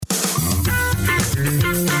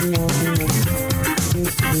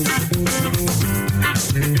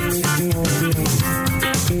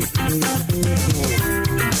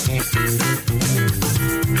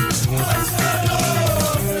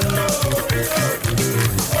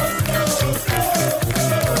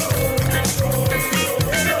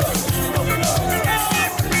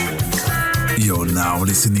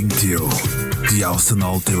the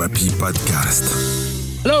Arsenal Therapy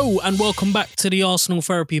Podcast. Hello and welcome back to the Arsenal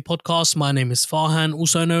Therapy Podcast. My name is Farhan,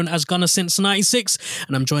 also known as Gunner since '96,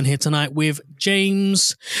 and I'm joined here tonight with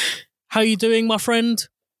James. How are you doing, my friend?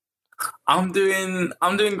 I'm doing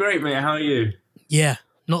great, mate. How are you? Yeah,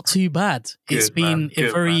 not too bad. It's been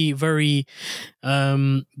a very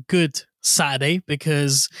good Saturday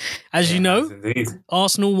because, as you know,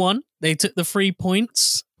 Arsenal won. They took the 3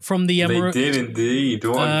 points from the Emirates. They did indeed.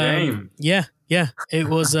 What a game! Yeah. It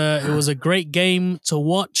was a great game to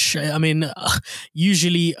watch. I mean,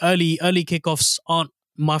 usually early kickoffs aren't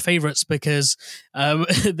my favorites because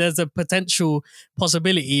there's a potential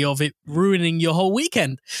possibility of it ruining your whole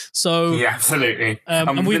weekend. So yeah, absolutely.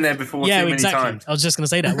 We've been there before too many times. I was just going to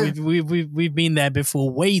say that we've been there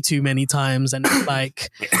before way too many times, and it's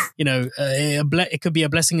like, you know, it could be a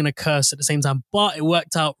blessing and a curse at the same time. But it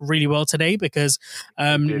worked out really well today because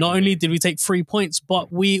not only did we take 3 points,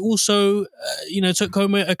 but we also took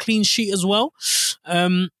home a clean sheet as well.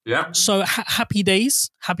 So happy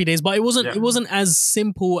days. But it wasn't as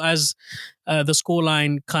simple as the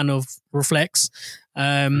scoreline kind of reflects.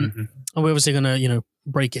 And we're obviously gonna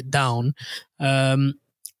break it down. How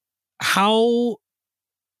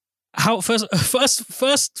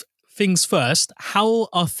first things first, how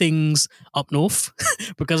are things up north?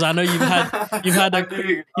 Because I know you've had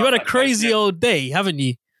a crazy old day, haven't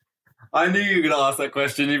you? I knew you were going to ask that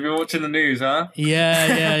question. You've been watching the news, huh?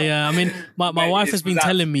 Yeah. I mean, my wife has been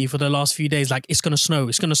telling me for the last few days, like, it's going to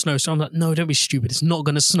snow. So I'm like, no, don't be stupid. It's not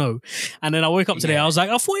going to snow. And then I woke up today. I was like,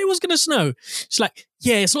 I thought it was going to snow. She's like,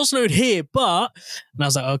 yeah, it's not snowed here, but... And I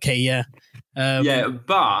was like, okay, yeah.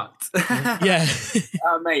 But... yeah.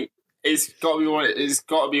 Mate, it's got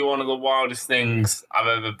to be one of the wildest things I've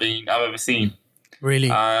ever seen. Really?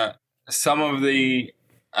 Some of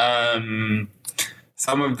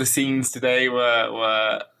the scenes today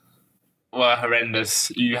were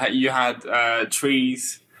horrendous. You had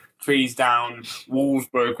trees down, walls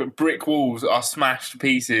broken, brick walls are smashed to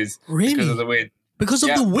pieces because of the wind. Because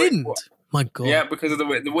of the wind? My God. Yeah, because of the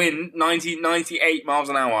wind. The wind, 98 miles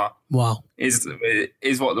an hour. Wow. Is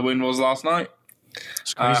what the wind was last night.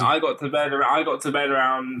 It's crazy. I got to bed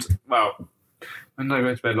around. Well, when did I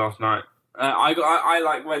go to bed last night? I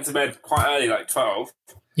went to bed quite early, like 12.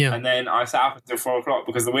 Yeah. And then I sat up until 4 o'clock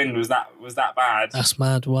because the wind was that bad. That's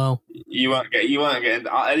mad. Wow. You weren't getting.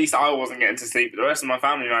 At least I wasn't getting to sleep. The rest of my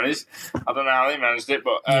family managed. I don't know how they managed it,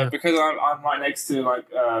 but because I'm right next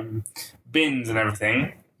to bins and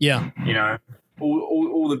everything. Yeah. You know,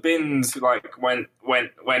 all the bins went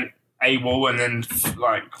AWOL and then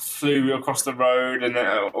flew across the road and then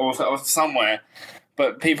or somewhere.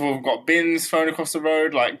 But people have got bins thrown across the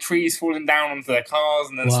road, like trees falling down onto their cars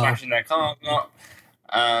and then smashing their cars up.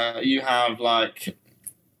 You have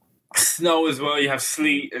snow as well. You have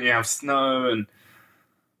sleet and you have snow, and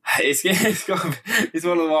it's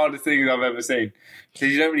one of the wildest things I've ever seen.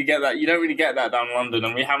 Because you don't really get that. You don't really get that down in London,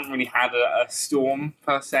 and we haven't really had a storm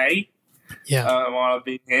per se. Yeah. While I've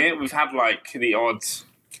been here, we've had the odd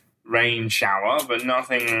rain shower, but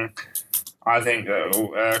nothing. I think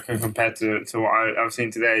that can compare to what I've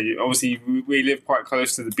seen today. Obviously, we live quite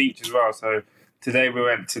close to the beach as well, so. Today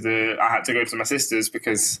I had to go to my sister's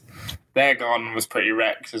because their garden was pretty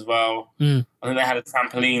wrecked as well. I think they had a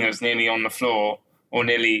trampoline that was nearly on the floor, or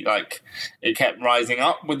nearly it kept rising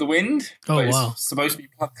up with the wind. Oh, but wow! It's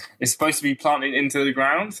supposed to be planted into the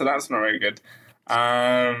ground, so that's not very good.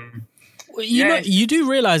 You do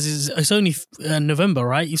realise it's only November,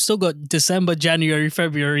 right? You've still got December, January,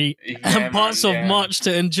 February, and parts of March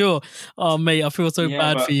to endure. Oh, mate, I feel so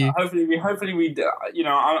bad for you. Hopefully we. I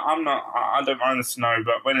don't mind the snow,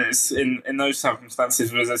 but when it's in those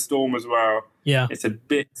circumstances, there's a storm as well. Yeah, it's a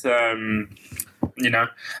bit, and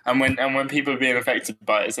when people are being affected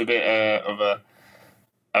by it, it's a bit of a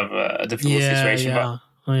difficult situation. Yeah.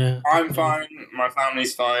 But I'm fine. My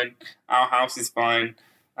family's fine. Our house is fine.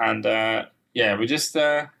 And we just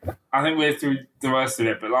I think we're through the worst of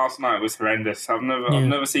it. But last night was horrendous. I've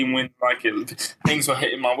never seen wind like it. Things were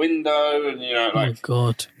hitting my window, and oh my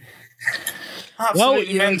God.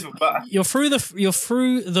 Absolutely mental. But you're through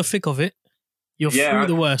the thick of it. You're through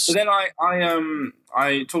the worst. But then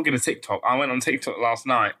I talking to TikTok. I went on TikTok last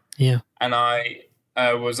night. Yeah. And I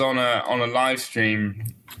was on a live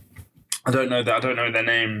stream. I don't know their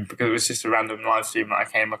name because it was just a random live stream that I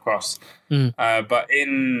came across. But I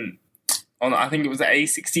think it was the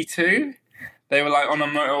A62. They were on a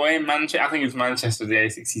motorway in Manchester. I think it was Manchester, the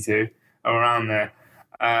A62, or around there.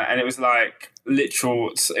 And it was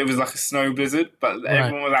literal. It was like a snow blizzard, but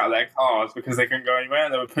everyone was out of their cars because they couldn't go anywhere,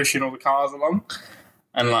 and they were pushing all the cars along.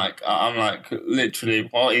 And I'm literally,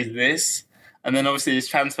 what is this? And then obviously it's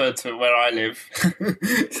transferred to where I live.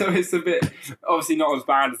 So it's a bit, obviously not as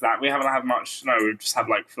bad as that. We haven't had much snow. We've just had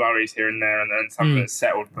like flurries here and there, and then some of it's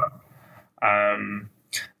settled, but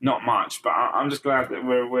not much. But I'm just glad that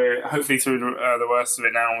we're hopefully through the worst of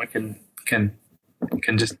it now, and we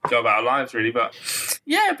can just go about our lives really. But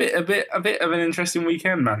yeah, a bit of an interesting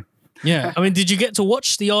weekend, man. Yeah, I mean, did you get to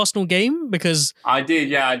watch the Arsenal game? Because I did.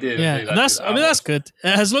 Yeah, I did. Yeah, that's good.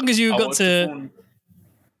 As long as you got to.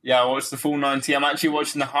 I watched the full 90. I'm actually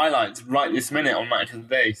watching the highlights right this minute on Match of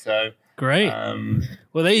the Day. So great.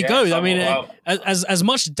 Well, there you go. I mean, as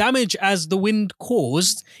much damage as the wind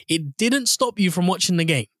caused, it didn't stop you from watching the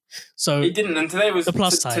game. So it didn't. And today was the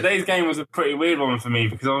plus side. Today's game was a pretty weird one for me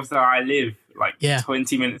because obviously I live like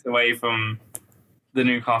 20 minutes away from the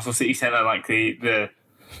Newcastle city centre. Like the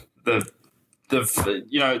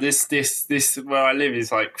you know, this where I live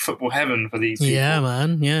is like football heaven for these people. Yeah,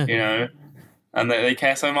 man. Yeah. You know. And they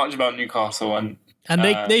care so much about Newcastle, and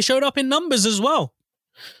they showed up in numbers as well.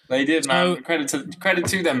 They did, man. Credit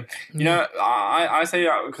to them. You know, I say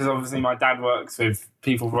that because obviously my dad works with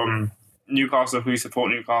people from Newcastle who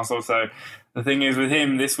support Newcastle. So the thing is with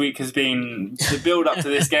him, this week has been the build up to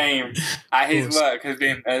this game at his work has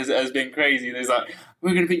been crazy. There's like,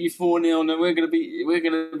 we're going to beat you 4-0, and we're going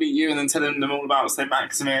to beat you, and then telling them all about St.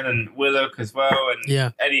 Maximin and Willock as well,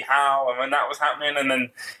 and Eddie Howe, and when that was happening, and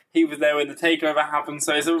then he was there when the takeover happened.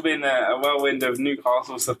 So it's all been a whirlwind of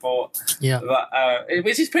Newcastle support. Yeah, but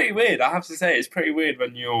which is pretty weird. I have to say, it's pretty weird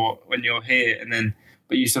when you're here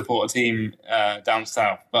but you support a team down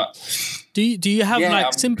south. But do you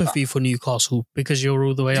have sympathy for Newcastle because you're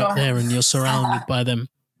all the way up there and you're surrounded by them?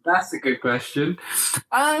 That's a good question.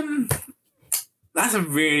 That's a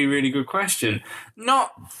really, really good question.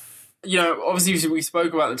 Not, you know, obviously we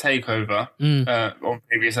spoke about the takeover on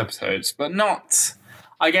previous episodes, but not,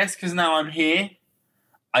 I guess, because now I'm here,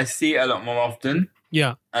 I see it a lot more often.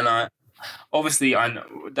 Yeah. And I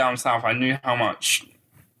know down south, I knew how much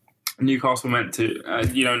Newcastle meant to,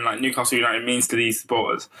 like Newcastle United means to these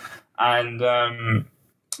supporters. And,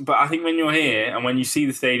 but I think when you're here and when you see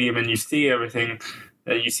the stadium and you see everything,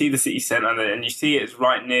 you see the city centre and you see it's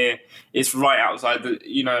right outside the,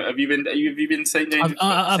 you know, have you been to St. James?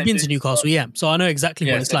 I've been to Newcastle, yeah. So I know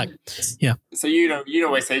exactly what it's like. Yeah. So you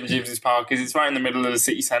know where St. James's Park is. It's right in the middle of the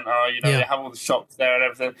city centre. You know, they have all the shops there and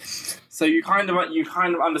everything. So you kind of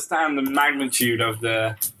understand the magnitude of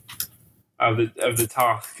the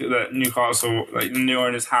task that Newcastle, like the new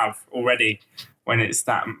owners, have already when it's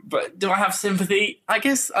that. But do I have sympathy? I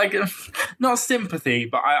guess not sympathy,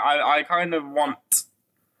 but I kind of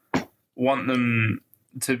want them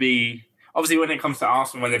to be, obviously when it comes to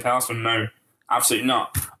Arsenal, when they play Arsenal, no, absolutely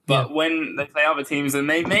not. But when they play other teams, then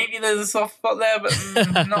maybe there's a soft spot there, but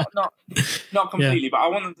not completely. But I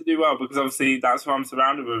want them to do well because obviously that's who I'm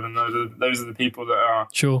surrounded with, and those are the people that are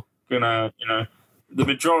gonna, you know, the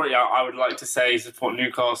majority. I would like to say support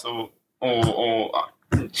Newcastle or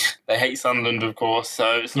they hate Sunderland, of course,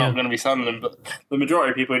 so it's not going to be Sunderland. But the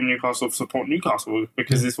majority of people in Newcastle support Newcastle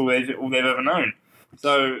because it's all they've ever known.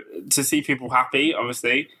 So to see people happy,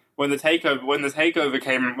 obviously, when the takeover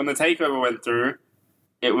went through,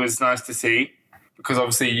 it was nice to see because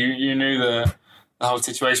obviously you knew the whole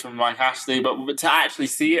situation with Mike Ashley, but to actually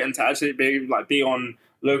see it and to actually be on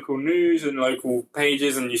local news and local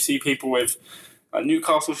pages, and you see people with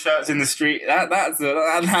Newcastle shirts in the street, that's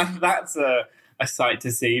a sight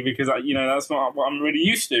to see because you know that's not what I'm really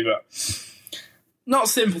used to. But not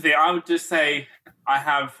sympathy. I would just say I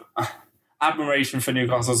have admiration for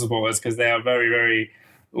Newcastle supporters because they are very, very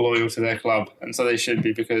loyal to their club, and so they should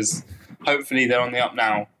be because hopefully they're on the up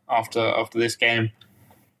now after this game.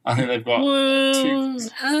 I think they've got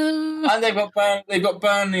and they've got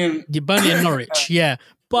Burnley and Norwich, yeah.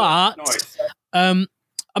 But Norwich.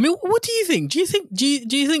 I mean, what do you think? Do you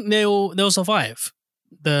think they'll survive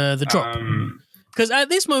the drop? Because at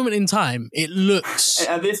this moment in time, it looks...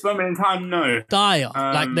 At this moment in time, no. Dire.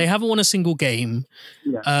 Like, they haven't won a single game.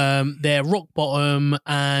 Yeah. They're rock bottom,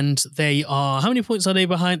 and they are... How many points are they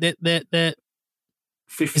behind? They're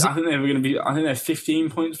 50, I think they're 15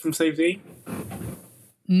 points from safety.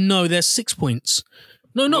 No, they're 6 points.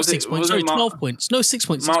 No, not 6 points. Sorry, 12 points. No, 6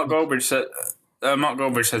 points. Mark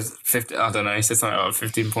Goldbridge says 50... I don't know. He said something about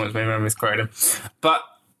 15 points. Maybe I misquoted him. But...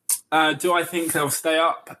 do I think they'll stay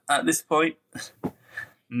up at this point?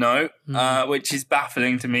 No, which is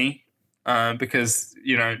baffling to me because,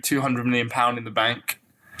 you know, £200 million in the bank,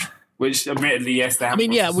 which admittedly, yes, they have. I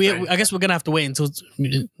mean, yeah, I guess we're going to have to wait until to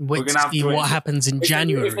see what happens in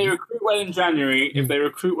January. If they recruit well in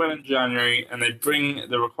January, and they bring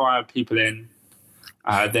the required people in,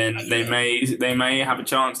 then they may have a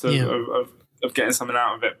chance of getting something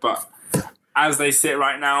out of it. But as they sit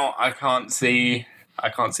right now, I can't see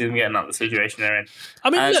them getting out of the situation they're in. I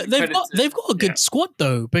mean, look, they've got a good squad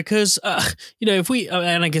though, because if we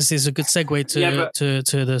and I guess this is a good segue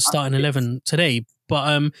to the starting 11 today.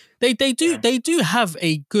 But they do have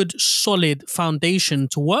a good solid foundation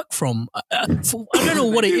to work from. I don't know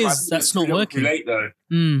what it is that's not working. Too late though.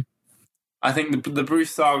 I think the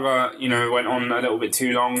Bruce saga, went on a little bit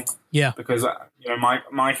too long. Yeah. Because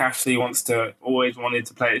Mike Ashley always wanted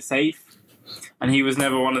to play it safe. And he was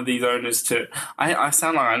never one of these owners to. I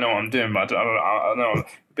sound like I know what I'm doing, but I know.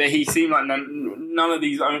 But he seemed like none of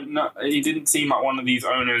these. He didn't seem like one of these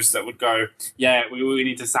owners that would go, "Yeah, we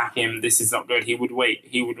need to sack him. This is not good." He would wait.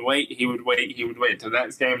 He would wait until the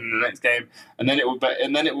next game and the next game, and then it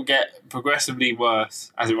would get progressively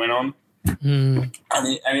worse as it went on. And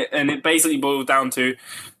it basically boiled down to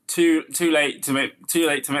too late to make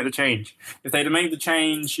the change. If they'd have made the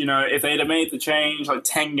change, like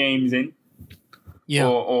 10 games in. Yeah.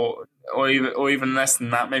 Or even less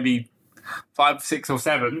than that, maybe 5, 6, or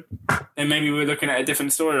 7, then maybe we're looking at a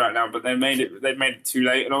different story right now. But they've made it too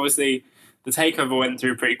late, and obviously the takeover went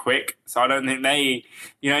through pretty quick. So I don't think they,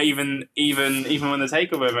 even when the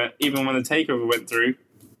takeover went through,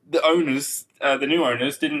 the owners, the new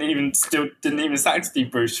owners, didn't even sack Steve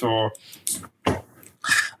Bruce for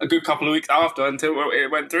a good couple of weeks after until it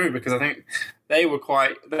went through, because I think they were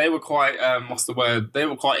quite what's the word? They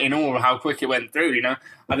were quite in awe of how quick it went through.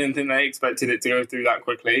 I didn't think they expected it to go through that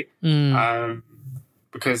quickly.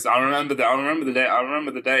 Because I remember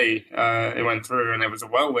the day it went through, and it was a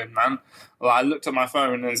whirlwind, man. Well, I looked at my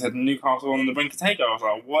phone and said Newcastle on the brink of takeover.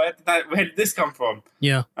 I was like, where did this come from?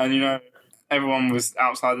 Yeah, and everyone was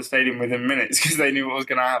outside the stadium within minutes because they knew what was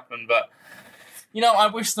going to happen. But I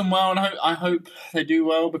wish them well, and I hope they do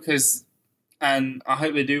well because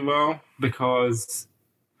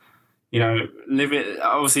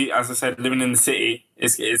obviously, as I said, living in the city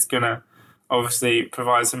is gonna obviously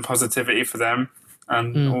provide some positivity for them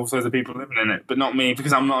and also the people living in it. But not me,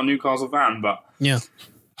 because I'm not a Newcastle fan. But I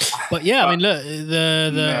mean, look,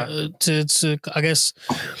 I guess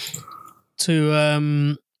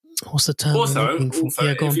what's the term? Also,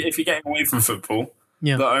 if you're getting away from football,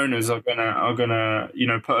 the owners are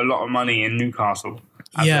gonna put a lot of money in Newcastle.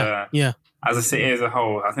 As a city as a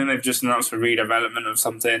whole. I think they've just announced a redevelopment of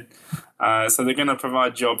something. So they're going to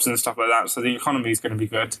provide jobs and stuff like that. So the economy is going to be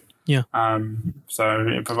good. Yeah. So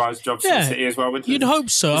it provides jobs for the city as well. You'd hope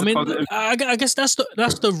so. I mean, I guess that's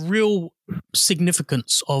the real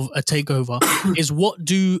significance of a takeover is what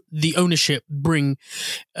do the ownership bring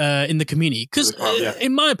in the community? Because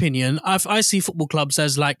in my opinion, I see football clubs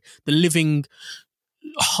as like the living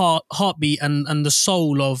heartbeat and the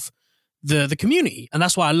soul of the community. And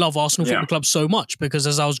that's why I love Arsenal Football Club so much, because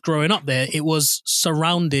as I was growing up there, it was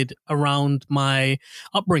surrounded around my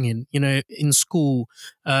upbringing, in school,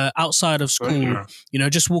 outside of school,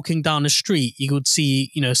 just walking down the street, you would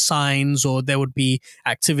see, signs, or there would be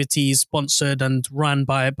activities sponsored and run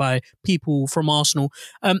by people from Arsenal.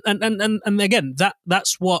 And again,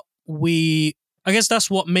 that's what that's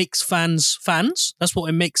what makes fans. That's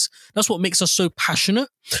what makes us so passionate,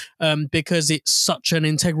 because it's such an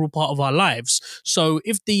integral part of our lives. So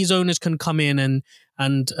if these owners can come in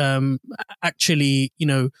and actually,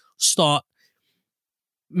 start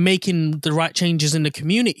making the right changes in the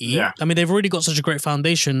community. I mean, they've already got such a great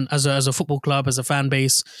foundation as a football club, as a fan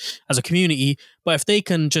base, as a community. But if they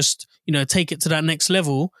can just, take it to that next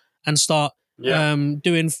level and start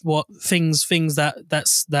doing things that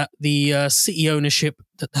the city ownership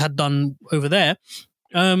that had done over there,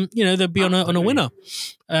 they'd be on a winner.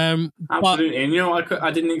 Absolutely. And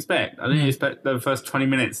I didn't expect the first 20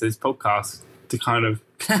 minutes of this podcast to kind of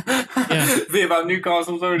be about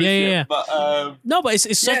Newcastle's ownership. But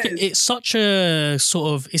it's such a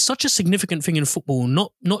significant thing in football,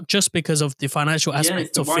 not just because of the financial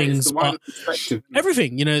aspect of things, but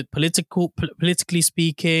everything, politically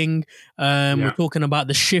speaking. We're talking about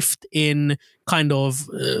the shift in kind of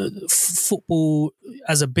football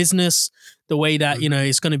as a business, the way that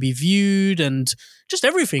it's going to be viewed, and just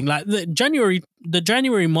everything. Like the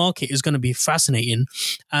January market is going to be fascinating.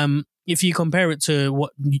 If you compare it to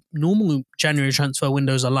what normal January transfer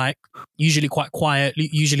windows are like, usually quite quiet,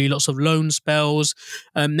 usually lots of loan spells,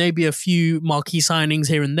 maybe a few marquee signings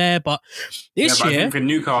here and there. But this year, I think for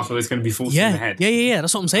Newcastle, it's going to be full steam ahead. Yeah.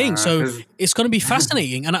 That's what I'm saying. So it's going to be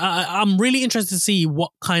fascinating, and I'm really interested to see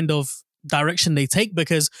what kind of direction they take,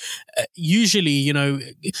 because usually,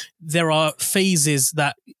 there are phases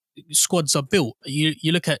that squads are built.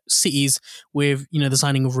 You look at cities with, the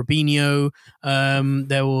signing of Robinho.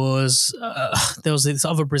 There was this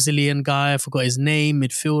other Brazilian guy. I forgot his name,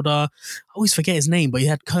 midfielder. I always forget his name, but he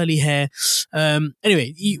had curly hair.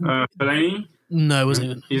 Anyway, Fellaini? No, it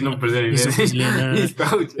wasn't. He's not Brazilian. He's not Brazilian. No. He's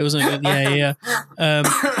Belgian. It wasn't.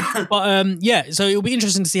 Yeah. So it'll be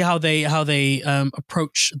interesting to see how they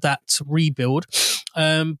approach that rebuild.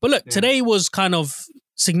 But look, today was kind of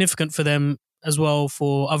significant for them as well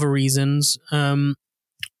for other reasons.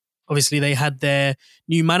 Obviously, they had their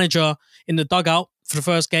new manager in the dugout for the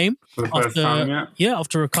first game. For the first time, yeah.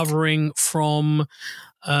 After recovering from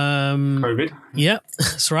COVID. Yeah,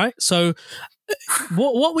 that's right. So,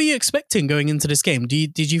 what were you expecting going into this game?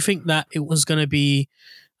 Did you think that it was going to be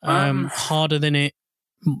harder than it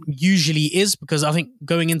usually is? Because I think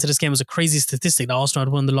going into this game was a crazy statistic that Arsenal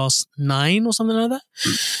had won the last 9 or something like that.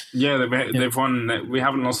 Yeah, they've won. We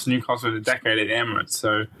haven't lost to Newcastle in a decade at the Emirates.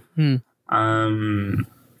 So,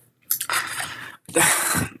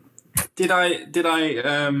 did I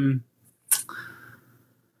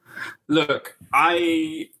look?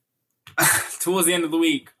 Towards the end of the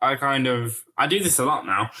week, I do this a lot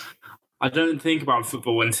now. I don't think about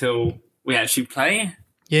football until we actually play.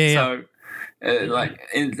 Yeah. So, like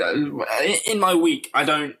in my week, I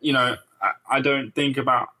don't think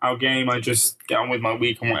about our game. I just get on with my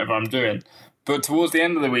week and whatever I'm doing. But towards the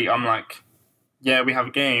end of the week, I'm like, yeah, we have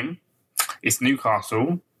a game. It's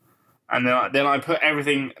Newcastle. And then I put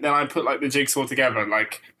everything. Then I put like the jigsaw together.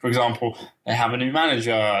 Like, for example, they have a new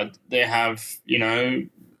manager. They have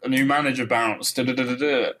a new manager bounce. And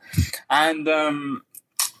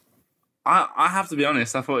I have to be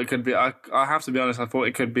honest. I thought it could be. I have to be honest. I thought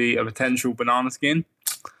it could be a potential banana skin.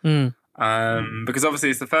 Because obviously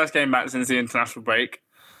it's the first game back since the international break.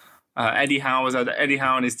 Eddie Howe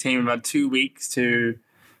and his team have had 2 weeks to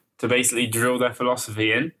basically drill their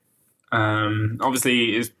philosophy in.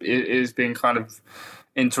 Obviously, it's been kind of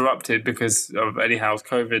interrupted because of Eddie Howe's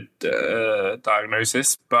COVID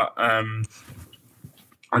diagnosis, but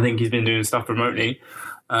I think he's been doing stuff remotely.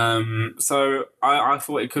 So I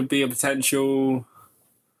thought it could be a potential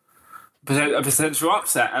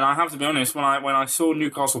upset, and I have to be honest. When I saw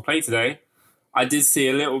Newcastle play today, I did see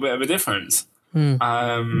a little bit of a difference in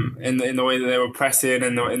the way that they were pressing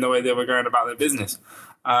and in the way they were going about their business.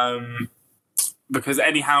 Because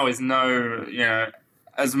Eddie Howe is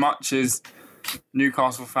as much as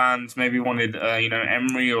Newcastle fans maybe wanted,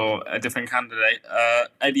 Emery or a different candidate,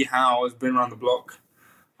 Eddie Howe has been around the block,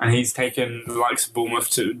 and he's taken the likes of Bournemouth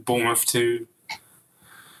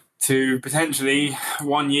to potentially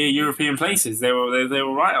 1 year European places. They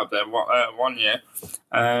were right up there 1 year,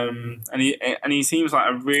 and he seems like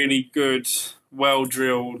a really good, well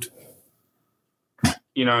drilled,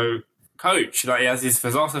 coach. Like, he has his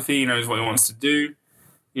philosophy, he knows what he wants to do.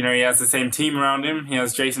 He has the same team around him. He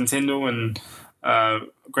has Jason Tyndall and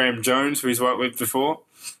Graham Jones, who he's worked with before.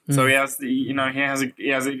 So he has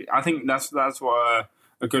I think that's what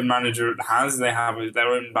a good manager has. They have their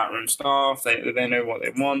own backroom staff. They know what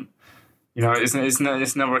they want.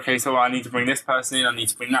 It's never a case of, I need to bring this person in, I need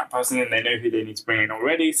to bring that person in. They know who they need to bring in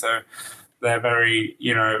already. So they're very,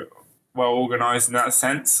 well organized in that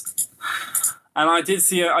sense. And I did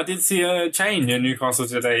see a change in Newcastle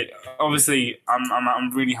today. Obviously,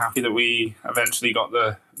 I'm really happy that we eventually got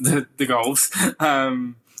the goals.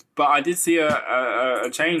 But I did see a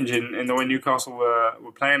change in the way Newcastle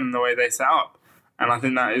were playing and the way they set up. And I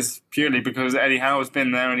think that is purely because Eddie Howe has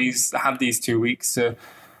been there and he's had these 2 weeks to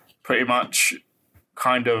pretty much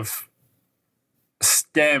kind of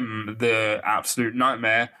stem the absolute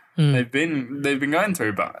nightmare they've been going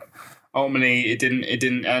through. But ultimately, it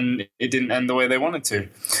didn't end the way they wanted to.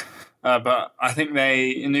 But I think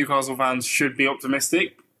Newcastle fans should be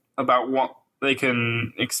optimistic about what they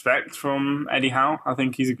can expect from Eddie Howe. I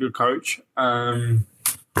think he's a good coach.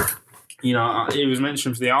 He was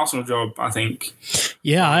mentioned for the Arsenal job, I think.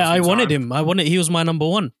 Yeah, I wanted him. He was my number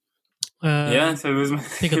one. So it was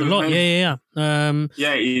pick of the lot. Yeah.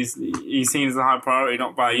 He's seen as a high priority,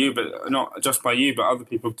 not just by you, but other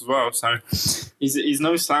people as well. So he's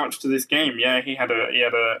no slouch to this game. Yeah, he had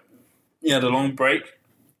a long break,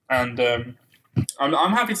 and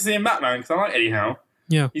I'm happy to see him back, man, because I like Eddie Howe.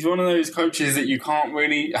 Yeah, he's one of those coaches that you can't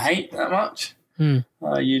really hate that much. You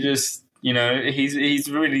just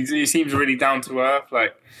he seems really down to earth,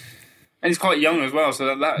 like. And he's quite young as well,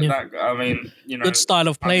 so good style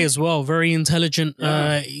of play as well, very intelligent.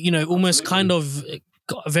 Almost kind of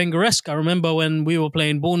Wenger-esque. I remember when we were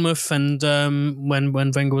playing Bournemouth, and when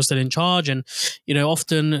Wenger was still in charge, and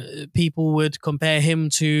often people would compare him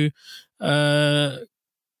to not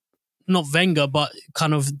not Wenger, but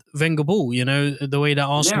kind of Wenger ball, you know, the way that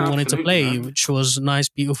Arsenal wanted to play, which was nice,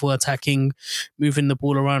 beautiful attacking, moving the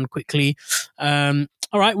ball around quickly.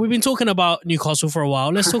 All right, we've been talking about Newcastle for a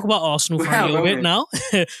while. Let's talk about Arsenal for a little bit now.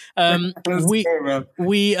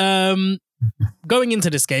 we going into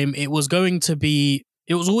this game, it was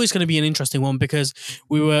always going to be an interesting one because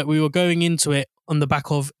we were going into it on the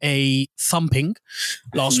back of a thumping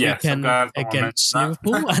last weekend against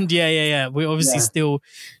Liverpool. And yeah. We're obviously still,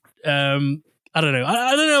 I don't know.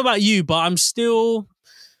 I don't know about you, but I'm still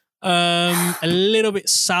a little bit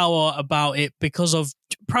sour about it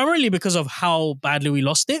primarily because of how badly we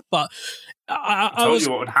lost it. But I told you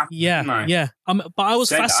what would happen. Yeah. But I was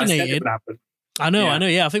fascinated. I said it would happen. I know.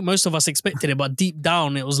 Yeah, I think most of us expected it, but deep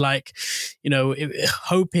down it was like, you know,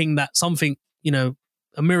 hoping that something, you know,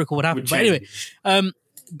 a miracle would happen. But anyway,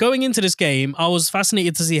 going into this game, I was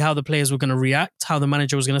fascinated to see how the players were going to react, how the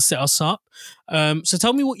manager was going to set us up. So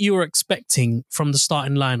tell me what you were expecting from the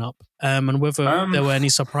starting lineup, and whether there were any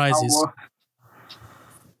surprises.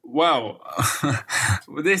 Well,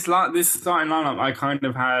 with this starting lineup, I kind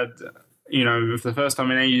of had, you know, for the first time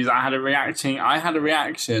in ages, I had a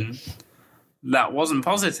reaction that wasn't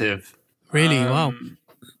positive. Really? Wow.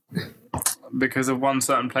 Because of one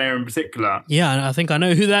certain player in particular. Yeah, I think I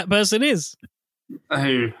know who that person is.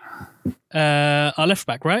 Who? Our left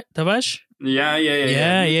back, right? Tavares? Yeah.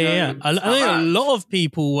 I think a lot of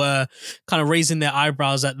people were kind of raising their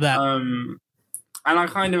eyebrows at that. And I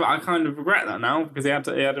kind of regret that now because he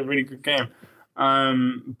had a really good game.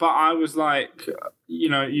 But I was like, you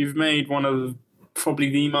know, you've made one of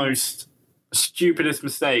probably the most stupidest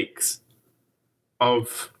mistakes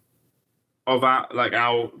of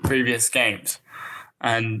our previous games,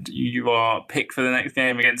 and you are picked for the next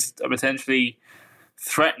game against a potentially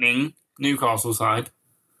threatening Newcastle side.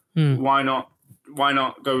 Why not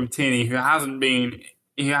go with Tierney, who hasn't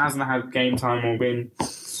had game time or been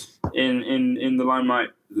in the limelight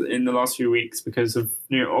in the last few weeks because of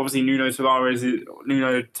obviously Nuno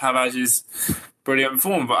Tavares is brilliant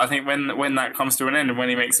form, but I think when that comes to an end and when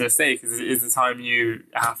he makes a mistake is the time you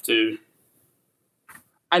have to.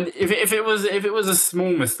 And if it was a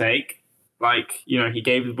small mistake, like, you know, he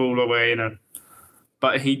gave the ball away,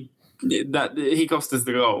 but he cost us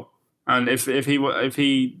the goal. And if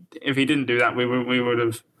he didn't do that, we would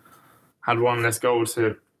have had one less goal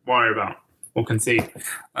to worry about or concede,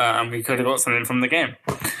 and we could have got something from the game.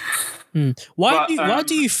 Why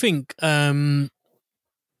do you think Arteta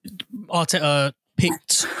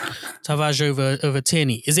picked Tavares over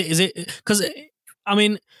Tierney? Is it because I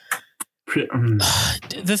mean.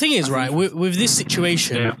 The thing is, right, with this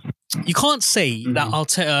situation, you can't say that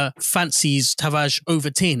Arteta fancies Tavares over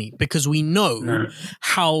Tierney because we know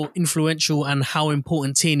how influential and how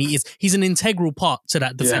important Tierney is. He's an integral part to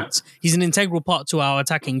that defense. He's an integral part to our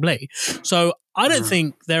attacking play. So I don't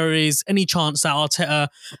think there is any chance that Arteta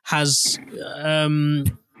has,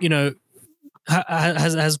 you know,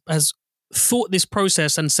 has thought this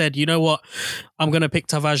process and said, you know what, I'm going to pick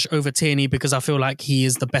Tavares over Tierney because I feel like he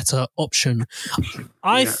is the better option.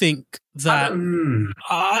 I think that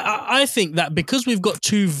I think that because we've got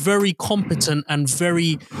two very competent and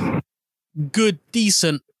very good,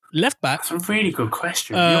 decent left backs. That's a really good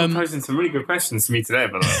question. You're posing some really good questions to me today,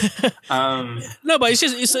 by the way. No, but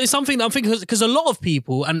it's something that I'm thinking because a lot of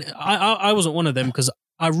people, and I wasn't one of them because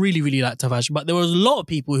I really, really like Tavares, but there was a lot of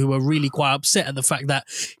people who were really quite upset at the fact that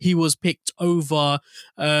he was picked over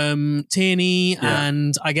Tierney,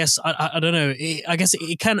 and I guess I don't know. I guess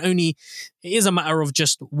it is a matter of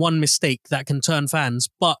just one mistake that can turn fans.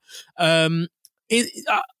 But is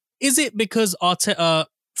it because Arteta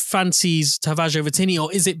fancies Tavares over Tierney,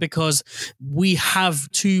 or is it because we have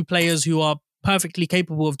two players who are perfectly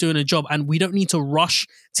capable of doing a job and we don't need to rush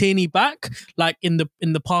Tierney back like in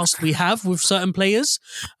the past we have with certain players,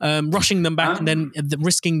 rushing them back and then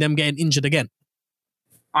risking them getting injured again?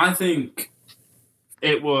 I think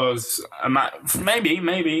it was maybe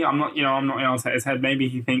I'm not in Arteta's head. Maybe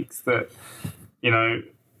he thinks that, you know,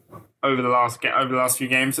 over the last few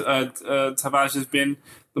games, Tavares has been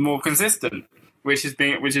the more consistent, which has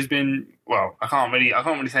been well, I can't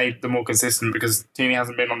really say the more consistent because Tierney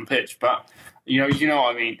hasn't been on the pitch, but you know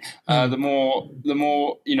what I mean. The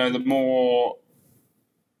more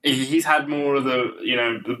he's had more of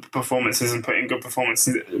the performances and putting good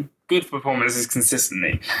performances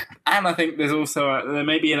consistently, and I think there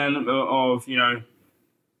may be an element of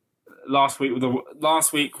last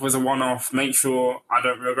week was a one-off. Make sure I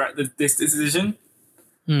don't regret this decision,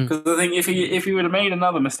 because I think if he would have made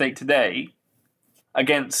another mistake today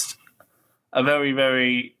against a very,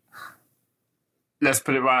 very let's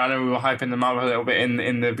put it right. I know we were hyping them up a little bit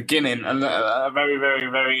in the beginning. A very, very,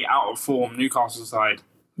 very out of form Newcastle side.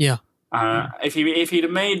 Yeah. If he'd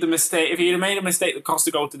have made a mistake that cost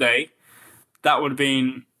a goal today, that would have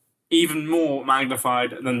been even more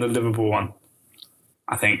magnified than the Liverpool one,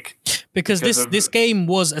 I think. Because this game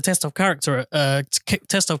was a test of character,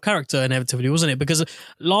 inevitably, wasn't it? Because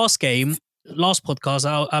last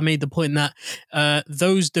podcast, I made the point that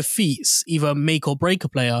those defeats either make or break a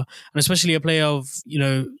player, and especially a player of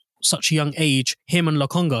such a young age, him and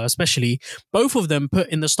Lokonga especially, both of them put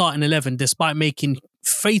in the starting 11 despite making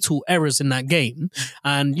fatal errors in that game.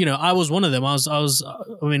 And I was one of them. I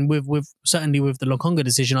mean, with certainly with the Lokonga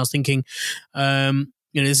decision, I was thinking, this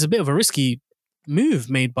is a bit of a risky move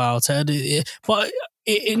made by Arteta, but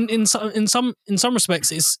in some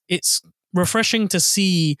respects, it's refreshing to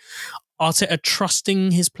see Arteta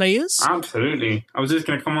trusting his players. Absolutely, I was just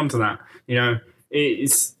going to come on to that.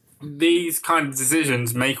 It's these kind of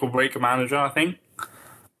decisions make or break a manager, I think,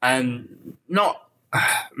 and not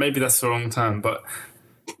maybe that's the wrong term, but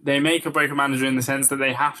they make or break a manager in the sense that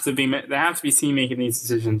they have to be seen making these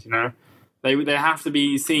decisions. They have to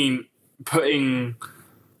be seen putting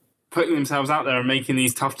themselves out there and making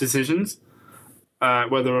these tough decisions,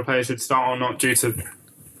 whether a player should start or not due to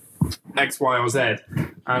X, Y, or Z.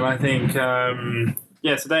 And I think,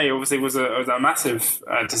 today obviously was a massive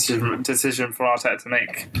decision for Arteta to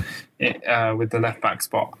make it, with the left back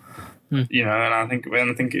spot. And I think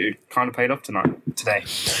it kind of paid off today.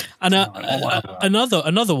 And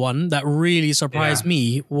another one that really surprised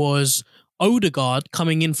me was Odegaard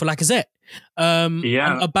coming in for Lacazette. And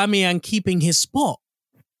Aubameyang keeping his spot.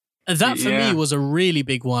 That for me was a really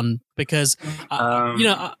big one because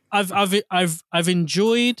I've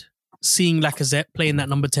enjoyed seeing Lacazette playing that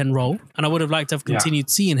number 10 role, and I would have liked to have continued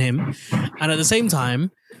seeing him. And at the same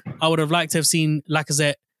time, I would have liked to have seen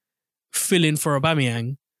Lacazette fill in for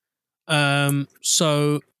Aubameyang. I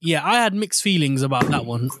had mixed feelings about that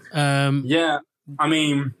one. I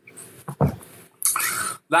mean,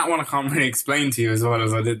 that one I can't really explain to you as well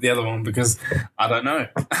as I did the other one because I don't know.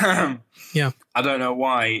 I don't know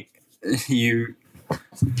why you.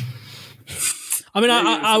 I mean,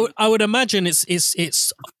 I would imagine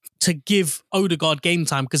it's to give Odegaard game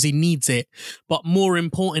time because he needs it, but more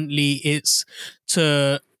importantly, it's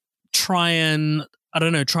to try and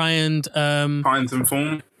find some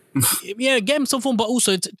form. Get him some form, but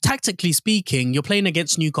also tactically speaking, you're playing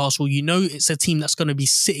against Newcastle. It's a team that's going to be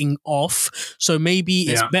sitting off, so maybe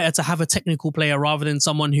it's better to have a technical player rather than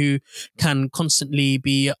someone who can constantly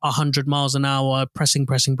be 100 miles an hour pressing.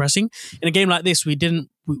 In a game like this, we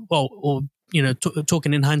didn't.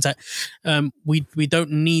 Talking in hindsight, we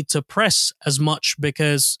don't need to press as much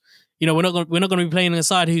because we're not going to be playing a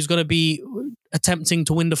side who's going to be attempting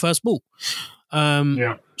to win the first ball.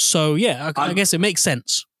 So I guess it makes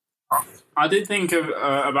sense. I did think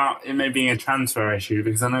about it maybe being a transfer issue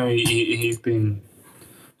because I know he's been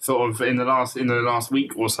sort of in the last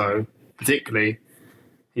week or so, particularly,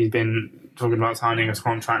 he's been talking about signing a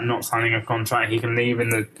contract, not signing a contract. He can leave in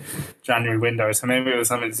the January window, so maybe it was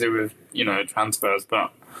something to do with transfers.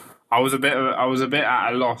 But I was a bit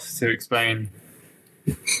at a loss to explain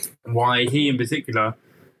why he in particular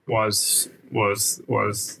was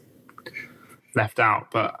left out.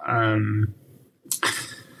 But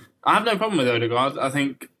I have no problem with Odegaard. I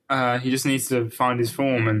think he just needs to find his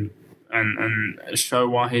form and show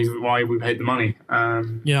why we paid the money.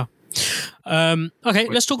 Okay,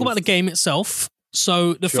 let's talk about the game itself.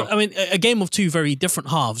 So, a game of two very different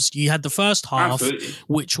halves. You had the first half,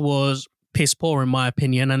 which was piss poor in my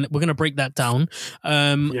opinion, and we're going to break that down.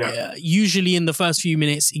 Usually in the first few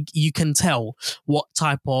minutes, you can tell what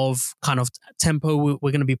type of kind of tempo we're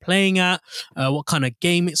going to be playing at, what kind of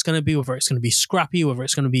game it's going to be, whether it's going to be scrappy, whether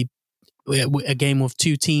it's going to be a game of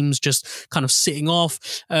two teams just kind of sitting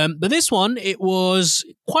off. But this one, it was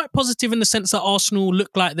quite positive in the sense that Arsenal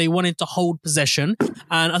looked like they wanted to hold possession.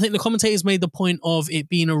 And I think the commentators made the point of it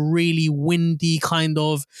being a really windy kind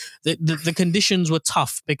of... The conditions were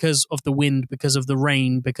tough because of the wind, because of the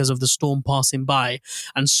rain, because of the storm passing by.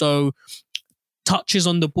 And so touches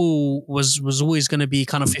on the ball was always going to be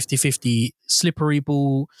kind of 50-50, slippery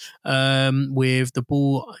ball, with the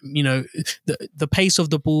ball, the pace of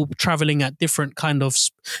the ball traveling at different kind of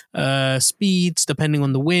speeds depending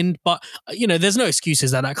on the wind. But, there's no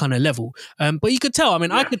excuses at that kind of level. But you could tell,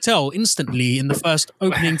 I could tell instantly in the first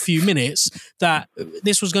opening few minutes that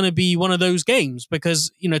this was going to be one of those games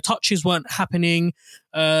because, touches weren't happening.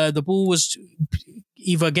 The ball was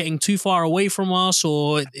either getting too far away from us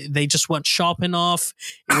or they just weren't sharp enough.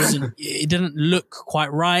 It didn't look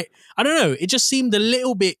quite right. I don't know. It just seemed a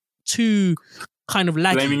little bit too kind of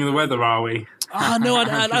laggy. Blaming the weather, are we? No,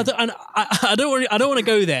 I don't want to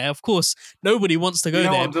go there. Of course, nobody wants to go you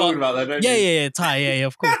know there. What I'm talking about, though, don't you? Yeah, Ty, yeah,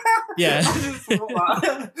 of course, yeah.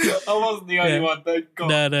 I wasn't the only one. Thank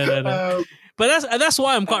God. No. But that's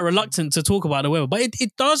why I'm quite reluctant to talk about the weather. But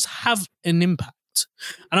it does have an impact,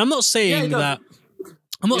 and I'm not saying that.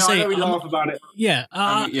 I'm not saying I know we laugh about it. Yeah,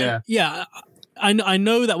 yeah. I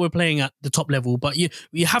know that we're playing at the top level, but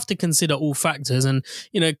you have to consider all factors. And,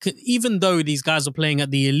 even though these guys are playing at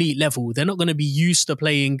the elite level, they're not going to be used to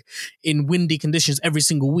playing in windy conditions every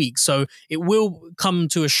single week. So it will come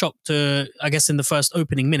to a shock I guess, in the first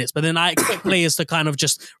opening minutes. But then I expect players to kind of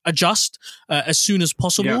just adjust as soon as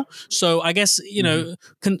possible. Yeah. So I guess,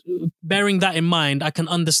 bearing that in mind, I can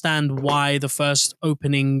understand why the first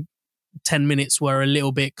opening 10 minutes were a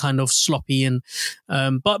little bit kind of sloppy. And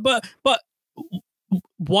but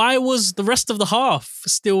why was the rest of the half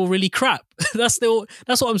still really crap? That's what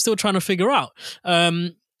I'm still trying to figure out.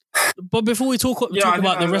 But before we talk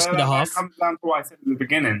about the rest of the half, it comes down to what I said at the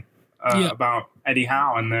beginning about Eddie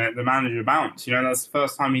Howe and the manager bounce. That's the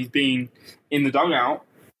first time he's been in the dugout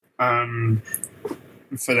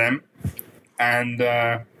for them, and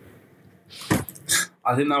I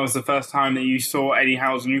think that was the first time that you saw Eddie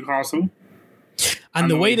Howe's Newcastle. And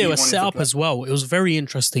the way they were set up as well, it was very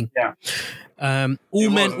interesting. Yeah.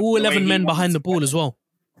 All 11 men behind the ball as well.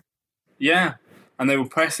 Yeah. And they were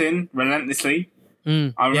pressing relentlessly.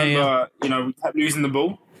 I remember, we kept losing the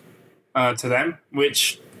ball to them,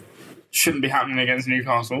 which shouldn't be happening against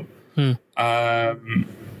Newcastle. We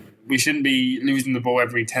shouldn't be losing the ball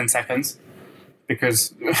every 10 seconds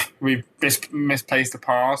because we've misplaced a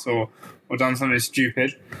pass or done something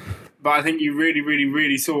stupid. But I think you really, really,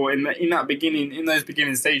 really saw in those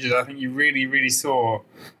beginning stages. I think you really, really saw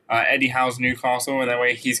Eddie Howe's Newcastle and the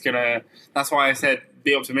way he's gonna. That's why I said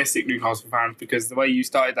be optimistic, Newcastle fans, because the way you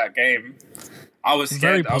started that game, I was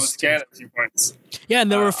scared. I was scared at 2 points. Yeah,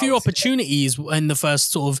 and there were a few opportunities in the first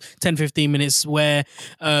sort of 10-15 minutes where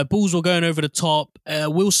balls were going over the top,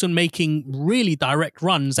 Wilson making really direct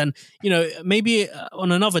runs. And, maybe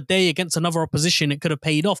on another day against another opposition, it could have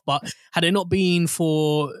paid off. But had it not been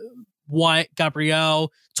for White,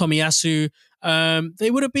 Gabriel, Tomiyasu,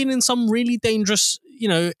 they would have been in some really dangerous,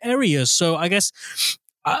 areas. So I guess,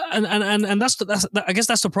 and that's I guess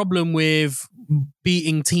that's the problem with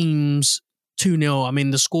beating teams 2-0. I mean,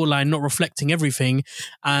 the scoreline not reflecting everything,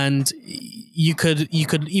 and you could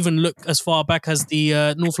even look as far back as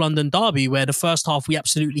the North London derby, where the first half we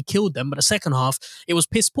absolutely killed them, but the second half it was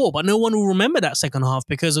piss poor. But no one will remember that second half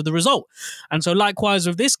because of the result. And so, likewise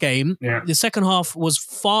with this game, the second half was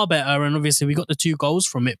far better, and obviously we got the 2 goals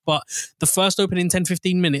from it. But the first opening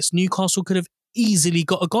 10-15 minutes, Newcastle could have easily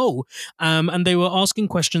got a goal, and they were asking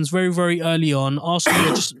questions very, very early on. Arsenal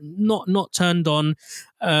were just not turned on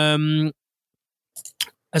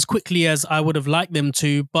as quickly as I would have liked them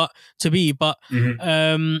to be. But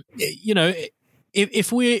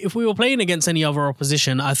if we were playing against any other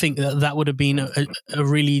opposition, I think that would have been a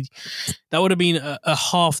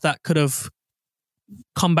half that could have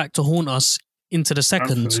come back to haunt us into the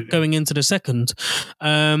second. Absolutely. Going into the second.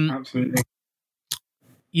 Absolutely.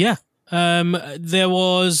 Yeah. There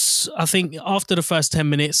was, I think, after the first 10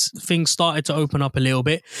 minutes, things started to open up a little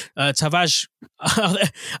bit. Tavares, I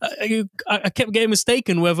kept getting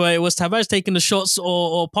mistaken whether it was Tavares taking the shots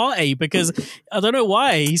or Partey, because I don't know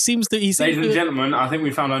why. Ladies and gentlemen, I think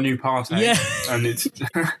we found our new Partey. Yeah. And it's...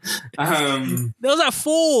 there was like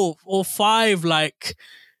 4 or 5,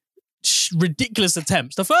 ridiculous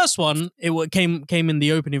attempts. The first one, it came in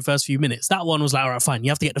the opening first few minutes. That one was like, all right, fine, you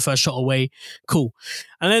have to get the first shot away, cool.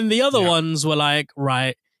 And then the other ones were like,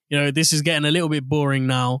 right, this is getting a little bit boring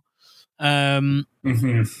now. But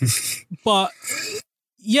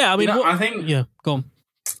yeah, I mean, I think, go on.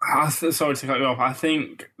 Sorry to cut you off. I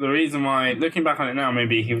think the reason why, looking back on it now,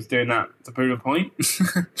 maybe he was doing that to prove a point.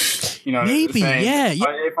 Maybe, saying,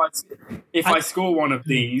 If I score one of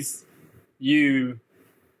these,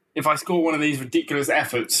 if I score one of these ridiculous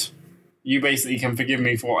efforts, you basically can forgive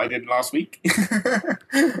me for what I did last week.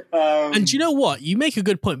 And you know what? You make a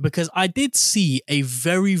good point, because I did see a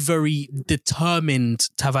very, very determined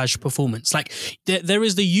Tavares performance. Like, there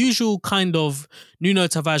is the usual kind of Nuno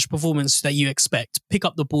Tavares performance that you expect. Pick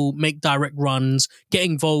up the ball, make direct runs, get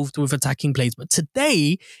involved with attacking plays. But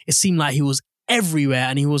today, it seemed like he was everywhere,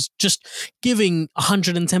 and he was just giving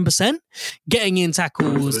 110%, getting in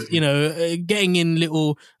tackles, getting in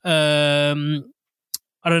little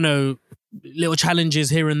little challenges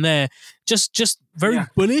here and there, just very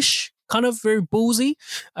bullish, kind of very ballsy,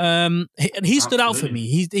 and he stood out for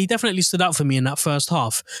me. He definitely stood out for me in that first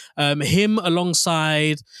half. Him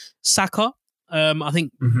alongside Saka, I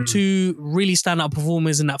think two really standout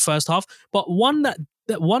performers in that first half, but one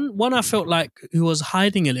I felt like who was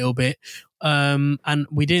hiding a little bit, and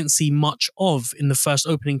we didn't see much of in the first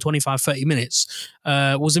opening 25-30 minutes,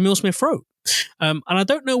 was Emile Smith-Rowe. And I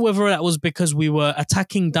don't know whether that was because we were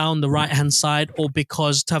attacking down the right-hand side or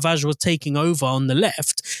because Tavares was taking over on the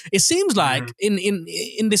left. It seems like in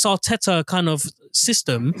this Arteta kind of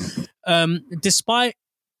system, despite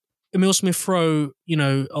Emile Smith-Rowe,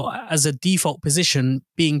 as a default position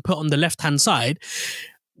being put on the left-hand side,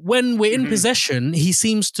 when we're in possession, he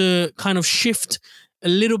seems to kind of shift a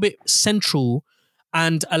little bit central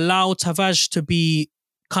and allow Tavares to be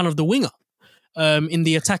kind of the winger in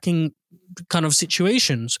the attacking kind of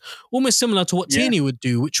situations, almost similar to what Tierney would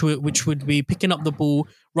do, which would be picking up the ball,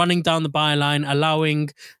 running down the byline, allowing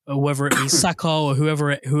whether it be Saka or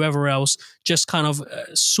whoever else, just kind of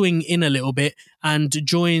swing in a little bit and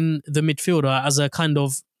join the midfielder as a kind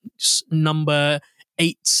of number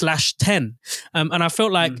 8/10. And I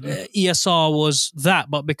felt like ESR was that,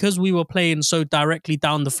 but because we were playing so directly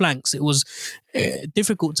down the flanks, it was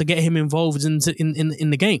difficult to get him involved in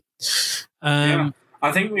the game.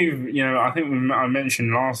 I think I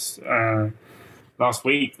mentioned last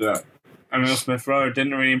week that Emile Smith-Rowe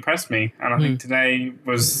didn't really impress me, and I think today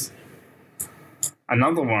was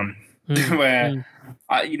another one where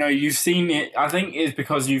you've seen it. I think it's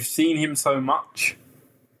because you've seen him so much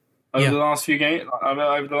over the last few games,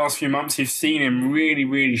 over the last few months. You've seen him really,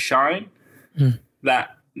 really shine.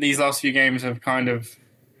 That these last few games have kind of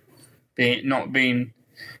not been.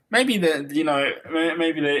 Maybe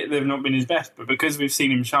they've not been his best, but because we've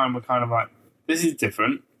seen him shine, we're kind of like, this is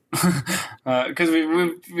different. Because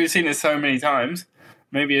we've seen it so many times.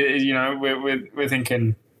 Maybe we're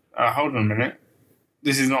thinking, hold on a minute,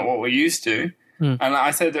 this is not what we're used to. And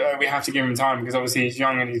I said that we have to give him time because obviously he's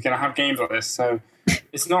young and he's going to have games like this. So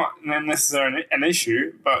it's not necessarily an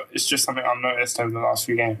issue, but it's just something I've noticed over the last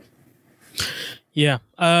few games. Yeah,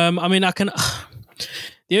 I mean, I can.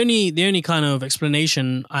 The only kind of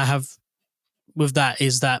explanation I have with that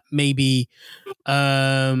is that maybe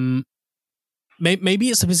it's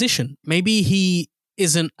a position. Maybe he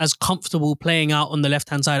isn't as comfortable playing out on the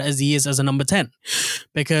left-hand side as he is as a number 10.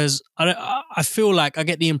 Because I feel like I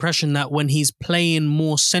get the impression that when he's playing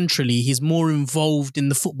more centrally, he's more involved in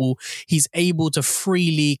the football. He's able to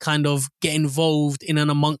freely kind of get involved in and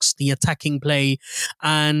amongst the attacking play.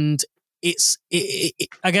 And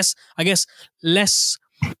I guess less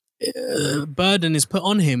burden is put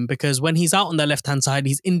on him because when he's out on the left-hand side,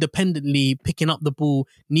 he's independently picking up the ball,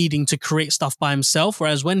 needing to create stuff by himself.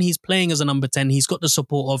 Whereas when he's playing as a number 10, he's got the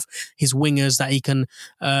support of his wingers that he can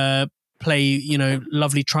play,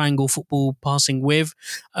 lovely triangle football passing with.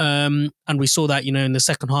 And we saw that, in the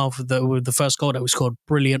second half with the first goal that we scored.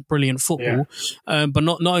 Brilliant football. Yeah. But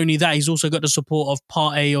not only that, he's also got the support of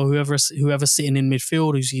Partey or whoever's sitting in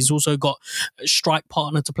midfield. He's also got a strike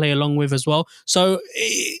partner to play along with as well. So,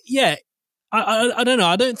 yeah. I don't know.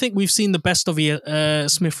 I don't think we've seen the best of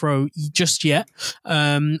Smith-Rowe just yet.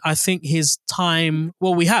 I think his time.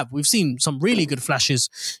 Well, we've seen some really good flashes.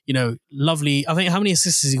 Lovely. I think how many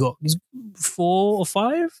assists has he got? He's 4 or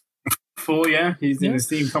 5. 4, yeah. He's in the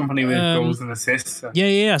team company with goals and assists. So.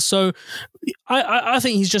 Yeah. So I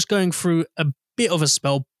think he's just going through a bit of a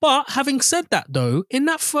spell. But having said that, though, in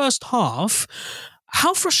that first half,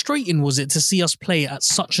 how frustrating was it to see us play at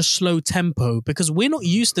such a slow tempo? Because we're not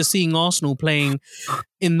used to seeing Arsenal playing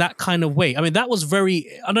in that kind of way. I mean, that was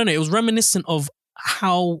it was reminiscent of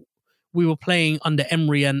how we were playing under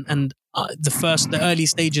Emery and the early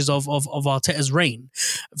stages of Arteta's reign.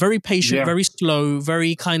 Very patient, very slow,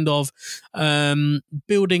 very kind of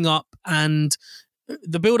building up, and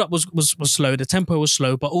the build-up was slow, the tempo was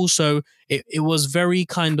slow, but also it was very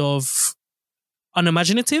kind of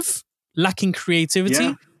unimaginative, lacking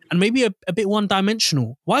creativity, and maybe a bit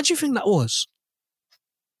one-dimensional. Why do you think that was?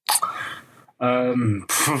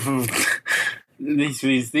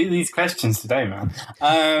 These questions today, man.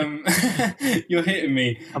 You're hitting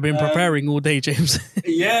me. I've been preparing all day, James.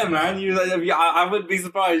 Yeah, man. I wouldn't be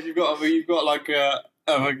surprised. You've got like a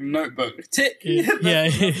notebook. Tick. Yeah.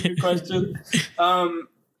 Good question.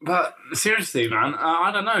 But seriously, man,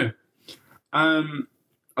 I don't know. I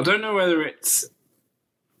don't know whether it's.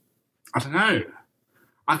 I don't know.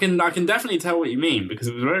 I can definitely tell what you mean because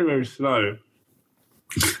it was very, very slow.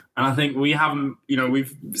 And I think we haven't,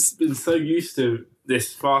 we've been so used to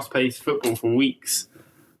this fast-paced football for weeks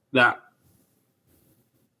that,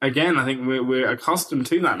 again, I think we're accustomed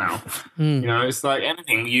to that now. It's like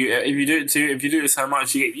anything. If you do it so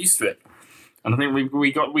much, you get used to it. And I think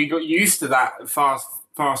we got used to that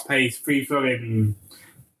fast-paced, free-flowing.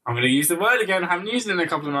 I'm going to use the word again. I haven't used it in a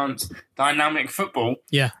couple of months. Dynamic football.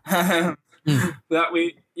 Yeah. That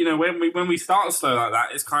we, when we start slow like that,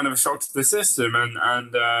 it's kind of a shock to the system.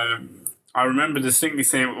 And I remember distinctly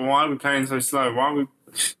saying, why are we playing so slow? Why are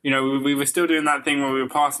we were still doing that thing where we were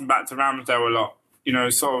passing back to Ramsdale a lot.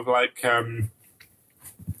 Sort of like the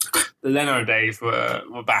Leno days were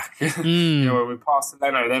back. Where we passed to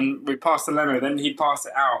Leno, then he'd pass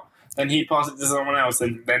it out. Then he'd pass it to someone else,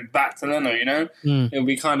 and then back to Leno, It'll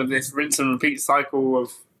be kind of this rinse and repeat cycle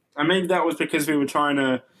of... And maybe that was because we were trying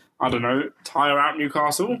to, I don't know, tire out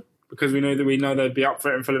Newcastle, because we know they'd be up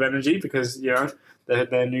for it and full of energy, because, they're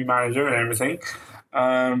their new manager and everything,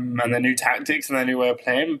 and their new tactics and their new way of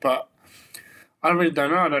playing. But I really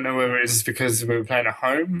don't know. I don't know whether it's because we were playing at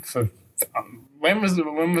home. When was the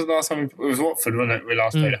last time it was Watford, wasn't it? We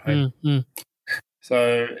last played at home.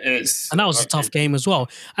 So and that was a tough game as well.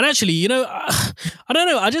 And actually, I don't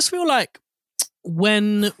know. I just feel like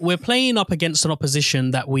when we're playing up against an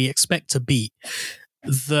opposition that we expect to beat,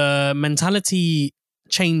 the mentality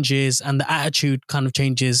changes and the attitude kind of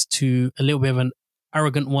changes to a little bit of an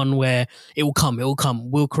arrogant one where it will come,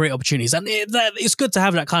 we'll create opportunities. And it's good to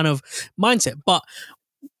have that kind of mindset. But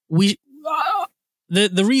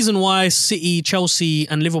the reason why City, Chelsea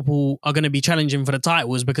and Liverpool are going to be challenging for the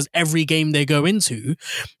title is because every game they go into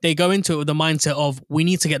it with the mindset of, we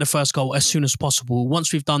need to get the first goal as soon as possible.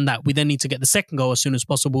 Once we've done that, we then need to get the second goal as soon as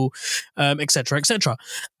possible, etc., etc.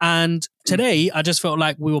 And today, I just felt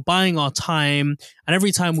like we were buying our time, and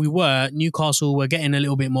every time Newcastle were getting a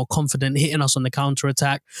little bit more confident, hitting us on the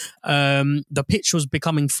counter-attack. The pitch was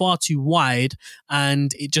becoming far too wide,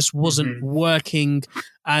 and it just wasn't working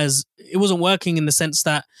it wasn't working in the sense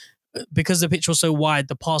that because the pitch was so wide,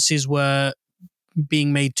 the passes were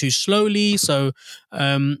being made too slowly. So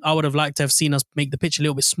I would have liked to have seen us make the pitch a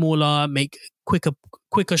little bit smaller, make quicker,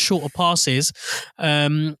 shorter passes.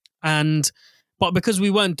 But because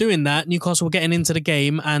we weren't doing that, Newcastle were getting into the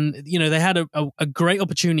game, and they had a great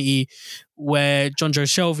opportunity where John Joe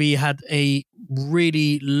Shelvey had a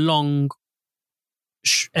really long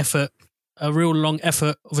effort of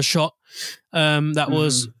a shot that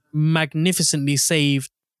was magnificently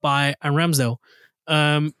saved by Ramsdale.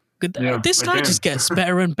 This guy just gets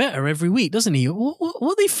better and better every week, doesn't he? What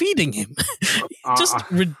are they feeding him? Just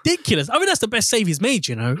ridiculous. I mean, that's the best save he's made,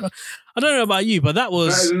 I don't know about you, but that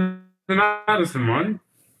was... The Maddison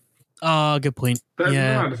one. Good point.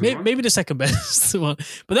 Maybe the second best one.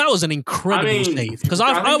 But that was an incredible save, because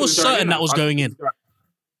I was certain that was going in.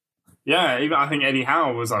 Yeah, even I think Eddie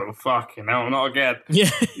Howe was like, well, fucking hell, not again. Yeah.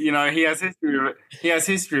 He has history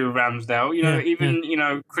with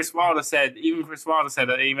Ramsdale. Chris Wilder said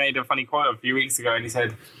that he made a funny quote a few weeks ago, and he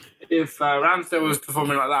said, if Ramsdale was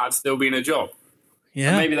performing like that, I'd still be in a job. Yeah.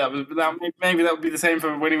 And maybe that would be the same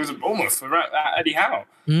for when he was almost for Eddie Howe.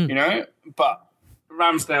 But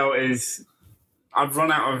Ramsdale is... I've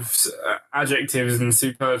run out of adjectives and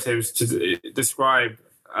superlatives to describe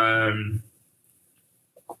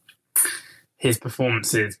his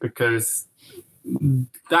performances, because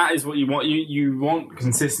that is what you want. You want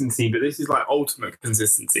consistency, but this is like ultimate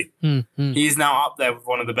consistency. He's now up there with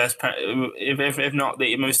one of the best, if not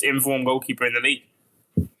the most informed goalkeeper in the league.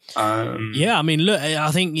 I mean, look,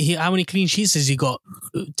 I think how many clean sheets has he got?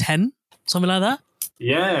 10? Something like that?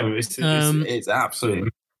 Yeah, it's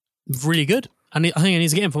absolutely really good. And I think I need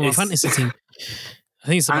to get him for my fantasy team. I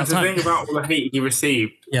think it's about time. And to think about all the hate he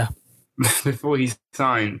received before he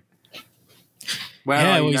signed.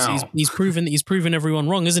 He's proven everyone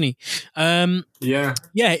wrong, isn't he? I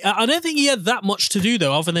don't think he had that much to do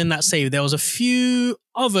though, other than that save. There was a few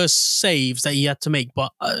other saves that he had to make,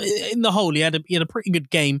 but in the whole, he had a pretty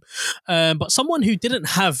good game. But someone who didn't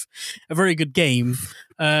have a very good game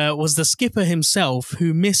was the skipper himself,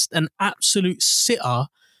 who missed an absolute sitter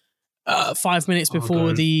 5 minutes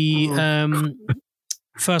before the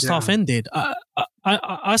first half ended.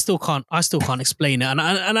 I still can't explain it, and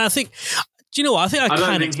I think. Do you know what? I think I can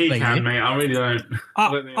explain it. I don't think he can, mate. I really don't.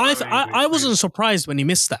 I wasn't surprised when he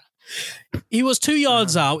missed that. He was 2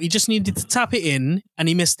 yards out. He just needed to tap it in, and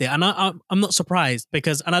he missed it. And I'm not surprised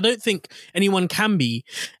because I don't think anyone can be.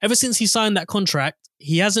 Ever since he signed that contract,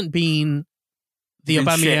 he hasn't been the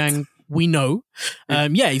Aubameyang we know.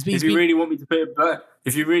 If you really want me to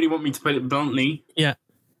put it bluntly,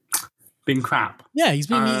 been crap. Yeah, he's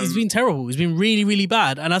been terrible. He's been really, really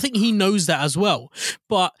bad, and I think he knows that as well.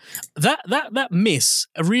 But that miss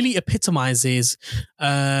really epitomizes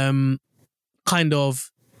kind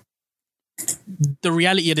of the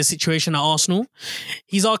reality of the situation at Arsenal.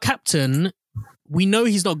 He's our captain. We know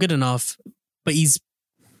he's not good enough, but he's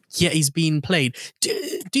being played. Do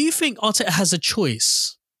you think Arteta has a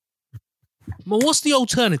choice Well, what's the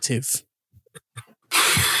alternative?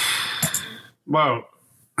 Well,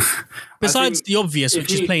 besides the obvious,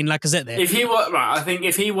 which is playing Lacazette there. If he was right, I think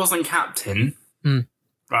if he wasn't captain,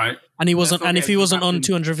 right, and he wasn't, and if he wasn't on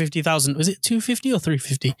 250,000, was it 250 or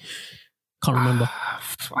 350? Can't remember.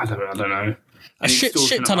 I don't know. A shit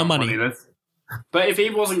ton of money. But if he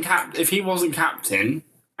wasn't captain,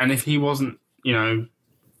 and if he wasn't,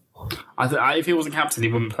 if he wasn't captain,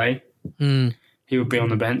 he wouldn't play. He would be on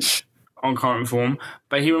the bench on current form.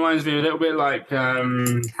 But he reminds me a little bit like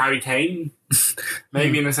Harry Kane,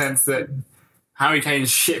 maybe in the sense that Harry Kane's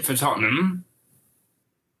shit for Tottenham,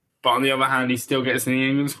 but on the other hand, he still gets in the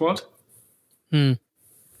England squad. I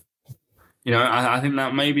think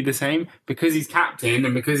that may be the same because he's captain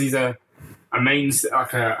and because he's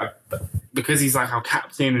because he's like our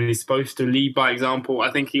captain and he's supposed to lead by example.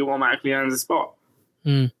 I think he automatically earns a spot,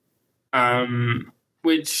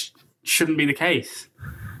 which shouldn't be the case.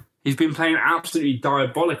 He's been playing absolutely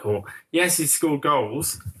diabolical. Yes, he's scored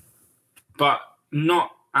goals, but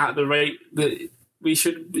not at the rate that we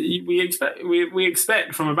should. We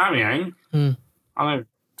expect from Aubameyang. I don't know,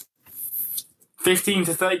 15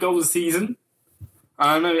 to 30 goals a season.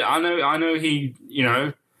 I know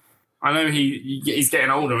he's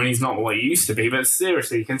getting older and he's not what he used to be, but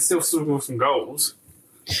seriously, he can still score some goals.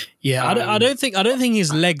 Yeah, I don't think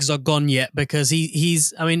his legs are gone yet because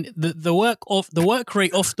he's. I mean, the work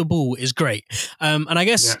rate off the ball is great, and I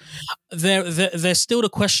guess there's still the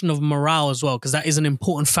question of morale as well because that is an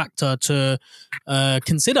important factor to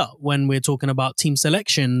consider when we're talking about team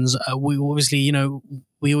selections. We obviously,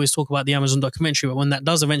 we always talk about the Amazon documentary, but when that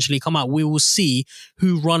does eventually come out, we will see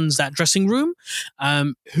who runs that dressing room,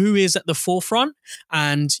 who is at the forefront,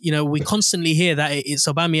 and we constantly hear that it's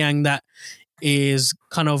Aubameyang that is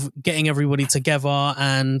kind of getting everybody together,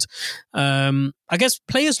 and I guess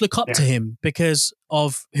players look up to him because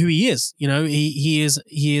of who he is. He is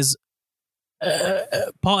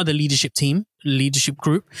part of the leadership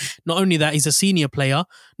group. Not only that, he's a senior player.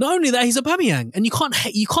 Not only that, he's Aubameyang, and you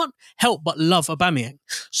can't help but love Aubameyang.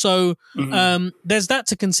 So there's that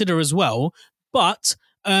to consider as well. But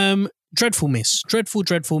dreadful miss.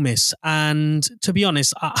 And to be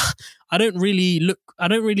honest, I don't really look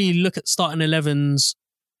at starting 11s,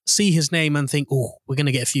 see his name and think, oh, we're going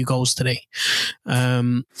to get a few goals today.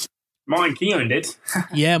 Martin Keown did.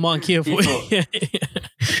 Yeah, Martin Keown. He thought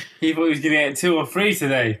he was going to get 2 or 3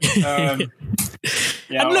 today. And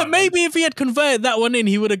look, maybe if he had converted that one in,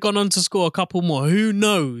 he would have gone on to score a couple more. Who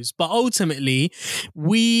knows? But ultimately,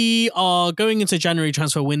 we are going into January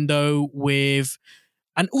transfer window with...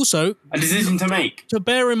 And also a decision to make. To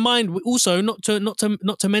bear in mind, also not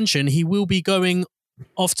to mention, he will be going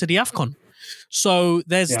off to the AFCON. So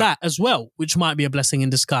there's that as well, which might be a blessing in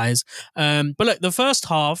disguise. But look, the first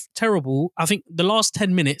half, terrible. I think the last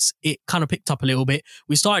 10 minutes, it kind of picked up a little bit.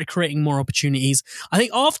 We started creating more opportunities. I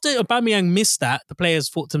think after Aubameyang missed that, the players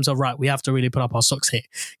thought to themselves, right, we have to really put up our socks here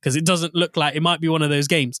because it doesn't look like it might be one of those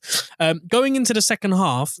games. Going into the second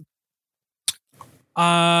half,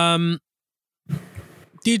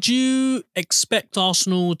 did you expect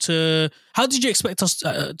Arsenal to... How did you expect us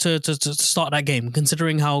to start that game,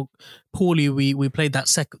 considering how poorly we played that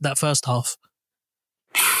first half?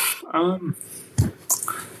 I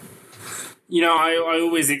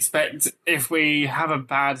always expect if we have a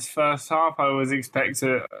bad first half, I always expect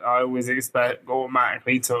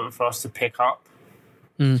automatically for us to pick up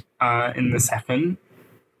in the second,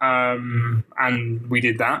 and we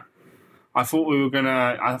did that. I thought we were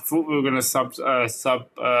gonna make some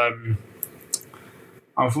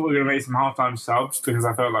halftime subs because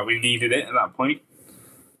I felt like we needed it at that point.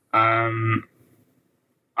 I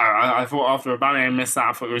thought after Aubameyang missed that,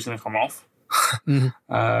 I thought it was gonna come off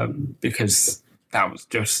because that was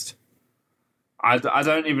just. I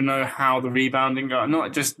don't even know how the rebounding got.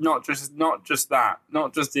 Not just the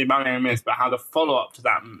Aubameyang miss, but how the follow up to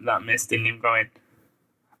that miss didn't even go in.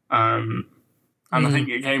 And I think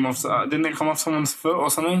it came off. Didn't it come off someone's foot or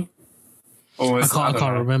something? Or I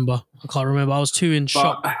can't remember. I was too in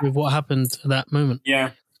shock with what happened at that moment. Yeah.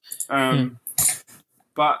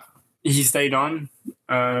 But he stayed on,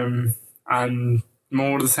 and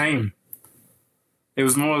more of the same. It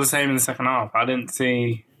was more of the same in the second half. I didn't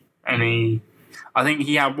see any. I think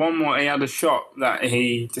he had one more. He had a shot that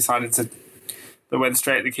he decided that went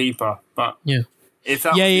straight at the keeper. But yeah. He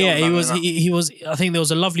was. I think there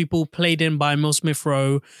was a lovely ball played in by Emil Smith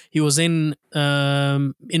Rowe. He was in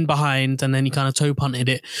behind, and then he kind of toe punted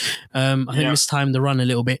it. I think mistimed the run a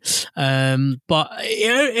little bit. But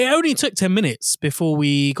it only took 10 minutes before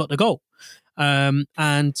we got the goal. And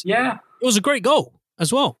it was a great goal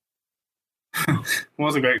as well. It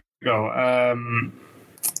was a great goal.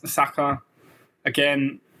 Saka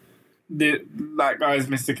again, that guy's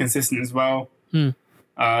Mr. Consistent as well.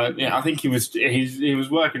 I think he was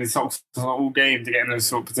working his socks all game to get in those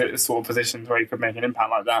sort of positions where he could make an impact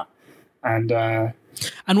like that.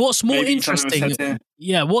 And what's more interesting,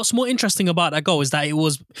 what's more interesting about that goal is that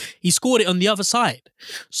he scored it on the other side.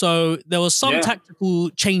 So there was some tactical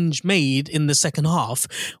change made in the second half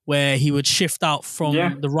where he would shift out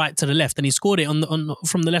from the right to the left, and he scored it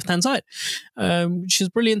from the left hand side, which is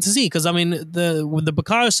brilliant to see. Because I mean, the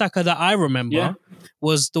Bukayo Saka that I remember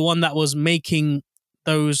was the one that was making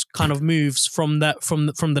those kind of moves from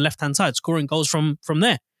the left hand side, scoring goals from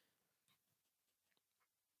there.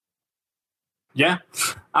 Yeah,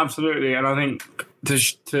 absolutely, and I think to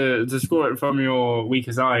score it from your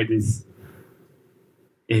weaker side is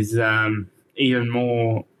even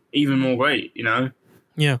more great. You know,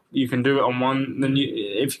 you can do it on one, then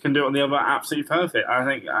if you can do it on the other, absolutely perfect. I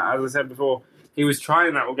think, as I said before, he was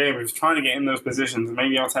trying that all game. He was trying to get in those positions, and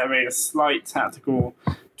maybe Arteta made a slight tactical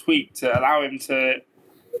tweak to allow him to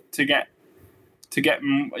get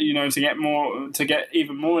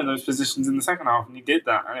even more in those positions in the second half, and he did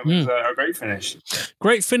that, and it was a great finish.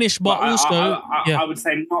 Great finish, but also I would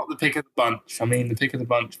say not the pick of the bunch. I mean, the pick of the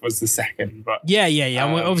bunch was the second, but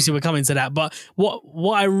obviously we're coming to that. But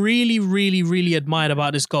what I really, really, really admired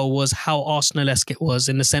about this goal was how Arsenal-esque it was,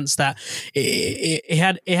 in the sense that it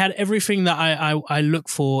had everything that I look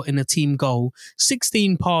for in a team goal: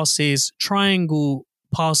 16 passes, triangle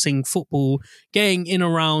passing football, getting in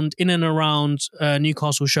and around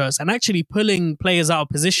Newcastle shirts, and actually pulling players out of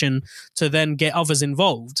position to then get others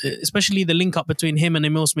involved, especially the link up between him and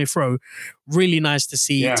Emile Smith-Rowe. Really nice to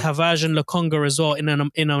see. Tavage and Lokonga as well in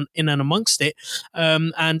and amongst it.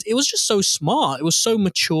 And it was just so smart. It was so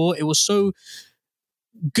mature. It was so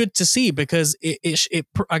good to see, because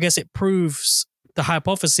I guess it proves the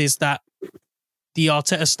hypothesis that the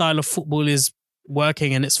Arteta style of football is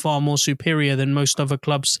working, and it's far more superior than most other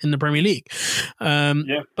clubs in the Premier League.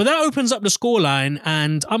 But that opens up the scoreline,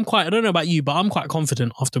 and I don't know about you, but I'm quite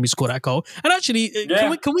confident after we score that goal. And actually,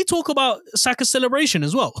 can we talk about Saka's celebration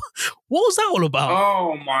as well? What was that all about?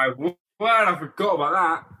 Oh my word, I forgot about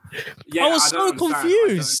that. I was so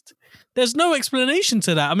confused. There's no explanation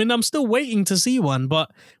to that. I mean, I'm still waiting to see one,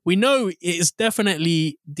 but we know it's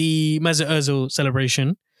definitely the Mesut Ozil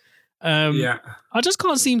celebration. I just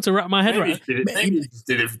can't seem to wrap my head around. Maybe he just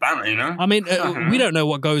did it for banter, you know. I mean, we don't know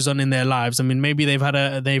what goes on in their lives. I mean, maybe they've had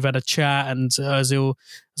a chat, and Ozil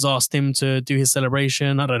has asked him to do his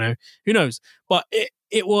celebration. I don't know. Who knows? But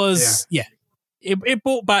it was It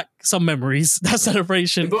brought back some memories. That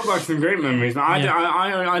celebration. It brought back some great memories.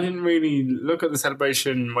 I didn't really look at the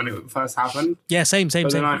celebration when it first happened. Yeah, same.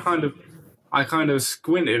 But then I kind of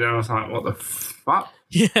squinted, and I was like, "What the fuck?"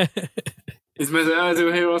 Yeah. Is Mesut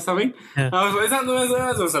Ozil here or something? Yeah. I was like, is that the Mesut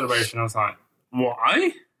Ozil celebration? I was like,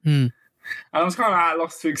 why? And I was kind of at a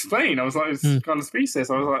loss to explain. I was like, it's kind of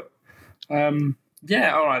speechless. I was like,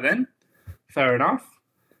 all right then. Fair enough.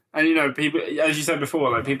 And, you know, people, as you said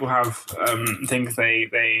before, like, people have things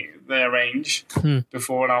they arrange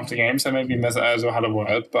before and after games. So maybe Mesut Ozil had a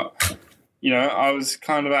word. But, you know, I was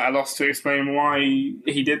kind of at a loss to explain why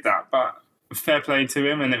he did that. But fair play to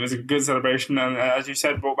him, and it was a good celebration, and as you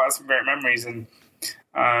said, brought back some great memories, and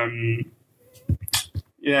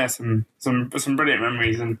some brilliant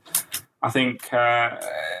memories. And I think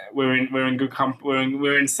we're in good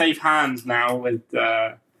we're in safe hands now with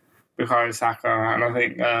Bukayo Saka, and I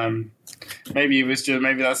think maybe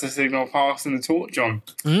that's a signal of passing the torch on.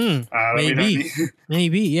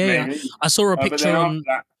 Maybe, yeah. I saw a picture on.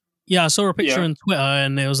 Yeah, I saw a picture on Twitter,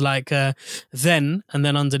 and it was like then, and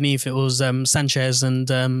then underneath it was Sanchez and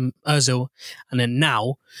Ozil, and then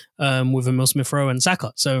now with Emile Smith-Rowe and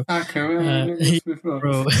Saka. So But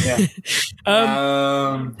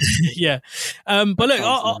look,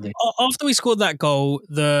 after we scored that goal,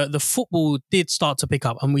 the football did start to pick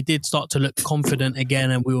up, and we did start to look confident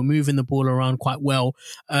again, and we were moving the ball around quite well.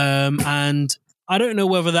 And I don't know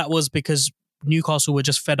whether that was because Newcastle were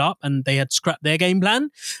just fed up and they had scrapped their game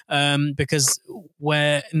plan, because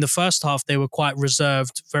where in the first half they were quite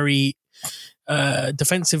reserved, very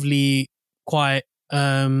defensively quite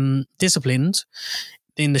disciplined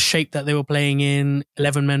in the shape that they were playing in,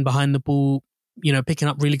 11 men behind the ball, you know, picking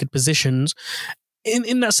up really good positions.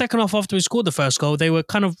 In that second half, after we scored the first goal, they were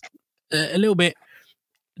kind of they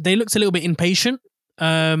looked a little bit impatient.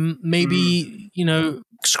 Maybe, you know,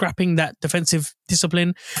 scrapping that defensive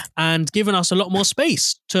discipline and giving us a lot more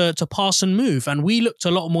space to pass and move. And we looked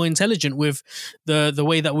a lot more intelligent with the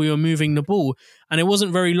way that we were moving the ball. And it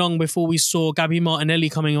wasn't very long before we saw Gabby Martinelli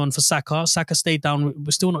coming on for Saka. Saka stayed down.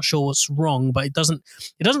 We're still not sure what's wrong, but it doesn't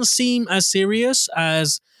seem as serious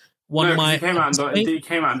as He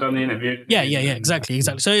came out and done the interview. Yeah, exactly.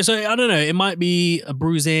 So I don't know. It might be a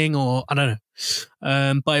bruising or I don't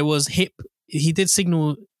know. But it was hip. He did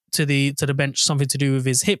signal to the bench something to do with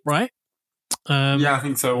his hip, right? I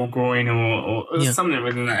think so, or groin, or something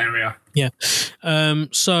within that area. Yeah.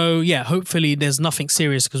 So yeah, hopefully there's nothing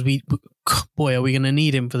serious because boy, are we going to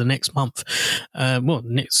need him for the next month?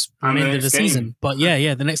 Next remainder of the season. But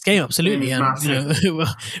yeah, the next game, absolutely. And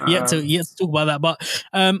yet to talk about that. But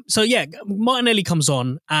so yeah, Martinelli comes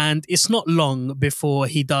on, and it's not long before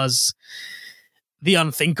he does the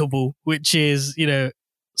unthinkable, which is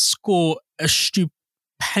score a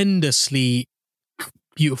stupendously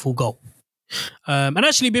beautiful goal. And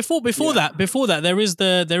actually, before that, there is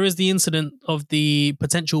the incident of the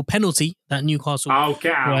potential penalty that Newcastle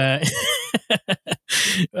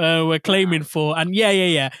were claiming for, and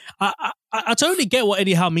I totally get what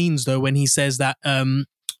Eddie Howe means though when he says that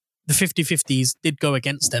the 50-50s did go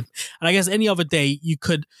against them, and I guess any other day you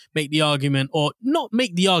could make the argument or not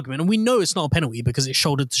make the argument, and we know it's not a penalty because it's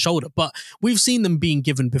shoulder to shoulder, but we've seen them being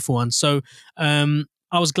given before, and so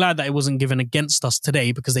I was glad that it wasn't given against us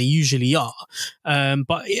today because they usually are.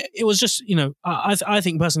 But it was just, I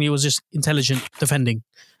think personally it was just intelligent defending.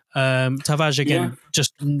 Tavares again,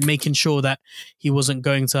 just making sure that he wasn't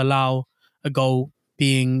going to allow a goal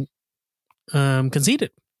being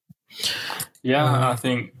conceded. Yeah, I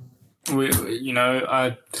think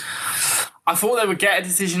I thought they would get a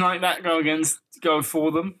decision like that go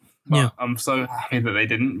for them. But I'm so happy that they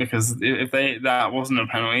didn't, because if that wasn't a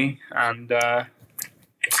penalty, and I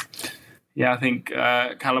think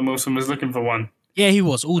Callum Wilson was looking for one. Yeah, he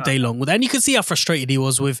was all day long. And you could see how frustrated he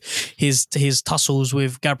was with his tussles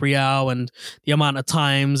with Gabriel and the amount of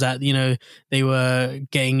times that, they were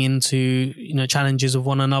getting into, challenges of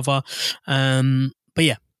one another. But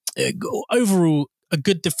yeah, overall, a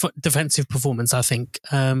good defensive performance, I think,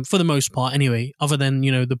 for the most part anyway, other than,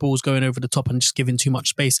 the ball's going over the top and just giving too much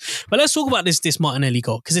space. But let's talk about this Martinelli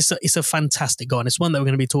goal, because it's a fantastic goal, and it's one that we're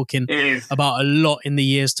going to be talking about a lot in the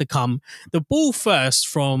years to come. The ball first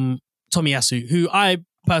from Tomiyasu, who I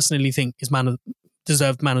personally think is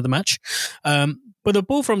deserved man of the match. But the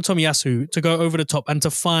ball from Tomiyasu to go over the top and to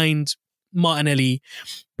find Martinelli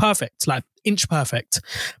perfect, like inch perfect.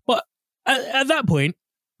 But at that point,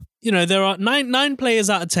 there are nine players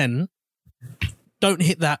out of 10 don't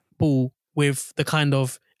hit that ball with the kind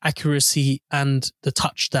of accuracy and the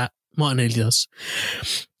touch that Martinelli does.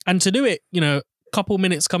 And to do it, a couple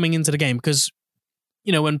minutes coming into the game, because,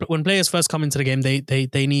 when players first come into the game,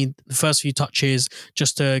 they need the first few touches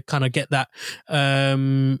just to kind of get that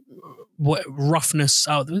roughness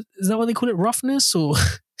out. Is that what they call it? Roughness? Or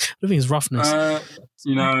I think it's roughness.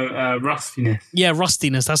 Rustiness. Yeah,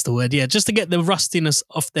 rustiness, that's the word. Yeah, just to get the rustiness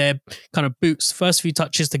off their kind of boots, first few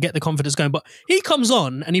touches to get the confidence going. But he comes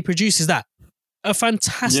on and he produces that. A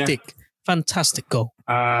fantastic goal.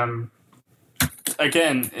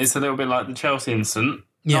 Again, it's a little bit like the Chelsea incident.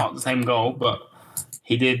 Not the same goal, but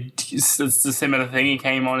he did a similar thing. He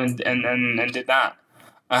came on and did that.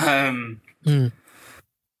 I'm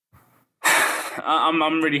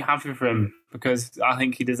really happy for him, because I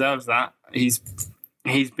think he deserves that. He's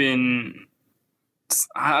been,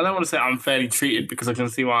 I don't want to say unfairly treated, because I can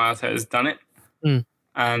see why Arteta's done it.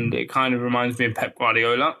 And it kind of reminds me of Pep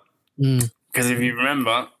Guardiola. Because if you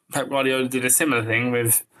remember, Pep Guardiola did a similar thing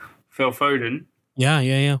with Phil Foden.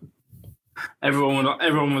 Yeah.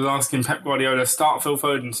 Everyone was asking Pep Guardiola, start Phil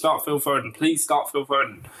Foden, please start Phil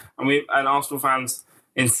Foden. And Arsenal fans,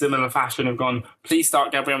 in similar fashion, have gone, please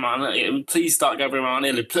start Gabriel Martinelli.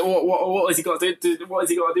 What has he got to do? What has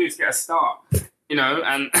he got to do to get a start?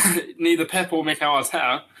 And neither Pep or Mikel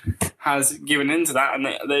Arteta has given into that, and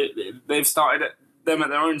they've started them at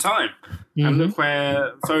their own time. And look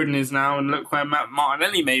where Foden is now, and look where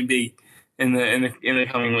Martinelli may be in the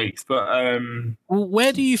coming weeks. But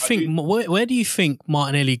where do you think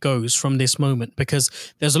Martinelli goes from this moment? Because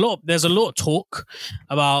there's a lot of talk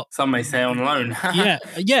about, some may say, on loan. yeah.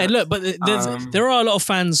 Look, but there are a lot of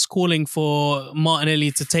fans calling for Martinelli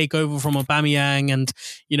to take over from Aubameyang, and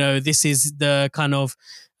this is the kind of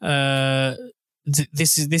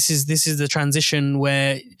this is the transition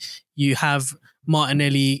where you have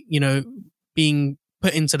Martinelli, being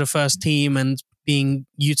put into the first team and being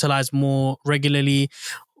utilised more regularly.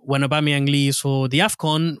 When Aubameyang leaves for the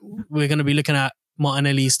AFCON, we're going to be looking at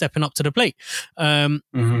Martinelli stepping up to the plate.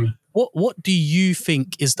 What do you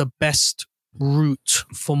think is the best route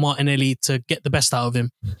for Martinelli to get the best out of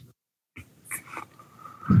him?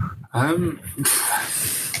 I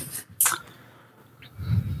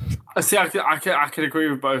could agree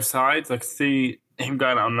with both sides. I could see him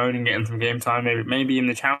going out on loan and getting some game time, maybe in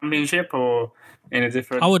the Championship or in a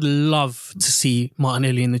different. I would love to see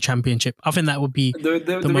Martinelli in the Championship. I think that would be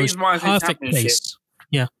the most perfect place.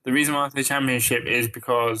 Yeah. The reason why I say Championship is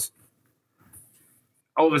because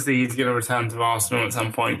obviously he's going to return to Arsenal at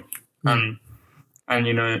some point, and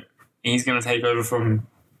he's going to take over from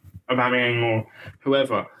Aubameyang or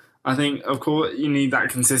whoever. I think, of course, you need that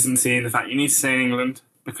consistency in the fact you need to stay in England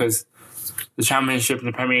because the Championship and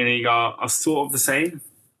the Premier League are sort of the same.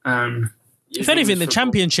 If anything, the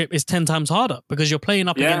Championship is 10 times harder because you're playing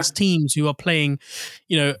up against teams who are playing,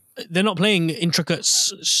 they're not playing intricate,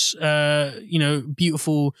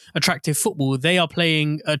 beautiful, attractive football. They are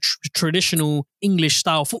playing a traditional English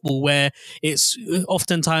style football where it's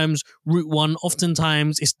oftentimes route one,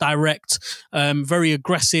 oftentimes it's direct, very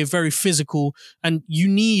aggressive, very physical, and you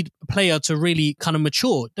need a player to really kind of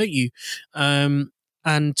mature, don't you?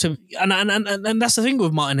 And that's the thing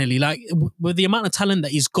with Martinelli. Like with the amount of talent that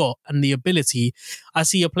he's got and the ability, I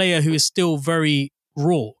see a player who is still very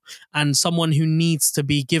raw and someone who needs to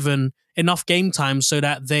be given enough game time so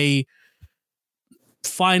that they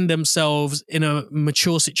find themselves in a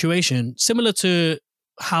mature situation, similar to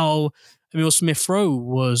how Emil Smith-Rowe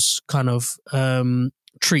was kind of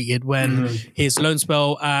treated when his loan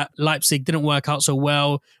spell at Leipzig didn't work out so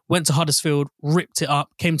well, went to Huddersfield, ripped it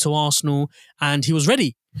up, came to Arsenal, and he was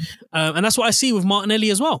ready. And that's what I see with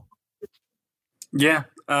Martinelli as well. Yeah.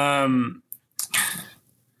 As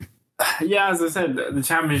I said, the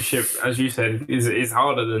Championship, as you said, is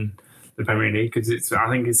harder than the Premier League because I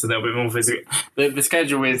think it's a little bit more physical. The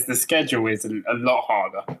schedule is a lot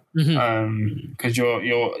harder because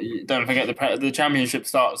you don't forget the Championship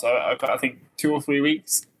starts I think 2 or 3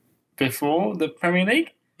 weeks before the Premier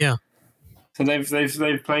League. Yeah, so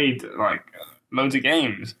they've played like loads of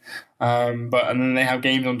games, and then they have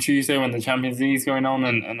games on Tuesday when the Champions League is going on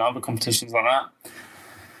and other competitions like that.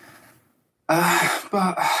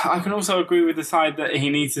 But I can also agree with the side that he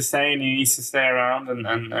needs to stay and he needs to stay around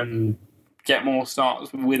and get more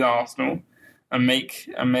starts with Arsenal and make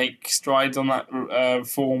strides on that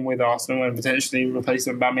form with Arsenal and potentially replace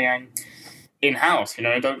Aubameyang in-house.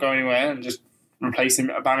 Don't go anywhere and just replace him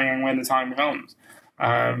Aubameyang when the time comes.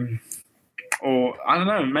 Or I don't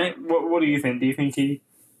know, mate. What do you think? Do you think he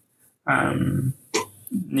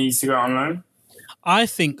needs to go on loan? I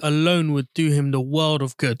think a loan would do him the world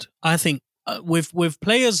of good. I think with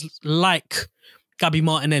players like Gabby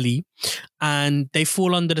Martinelli, and they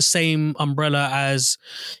fall under the same umbrella as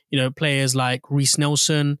players like Reece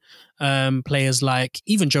Nelson, players like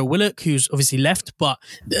even Joe Willock, who's obviously left, but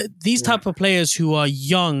these type of players who are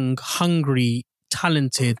young, hungry,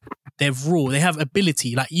 talented, they're raw, they have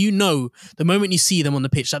ability. Like the moment you see them on the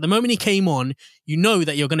pitch, like the moment he came on,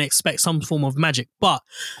 that you're going to expect some form of magic. But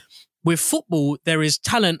with football, there is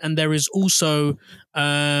talent and there is also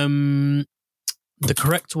the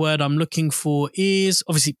correct word I'm looking for is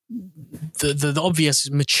obviously the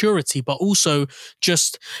obvious maturity, but also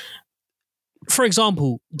just, for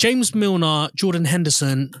example, James Milner, Jordan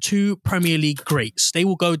Henderson, 2 Premier League greats. They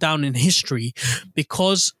will go down in history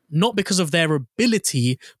not because of their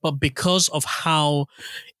ability, but because of how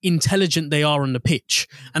intelligent they are on the pitch.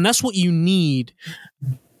 And that's what you need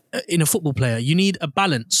in a football player. You need a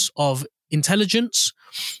balance of intelligence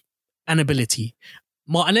and ability.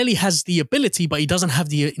 Martinelli has the ability, but he doesn't have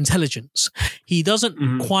the intelligence. He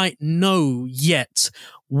doesn't quite know yet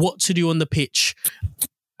what to do on the pitch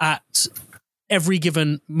at every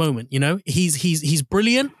given moment. He's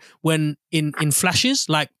brilliant when in flashes,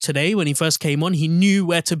 like today when he first came on. He knew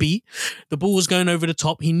where to be. The ball was going over the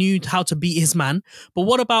top. He knew how to beat his man. But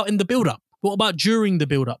what about in the build-up? What about during the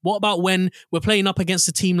build-up? What about when we're playing up against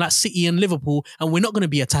a team like City and Liverpool and we're not going to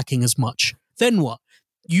be attacking as much? Then what?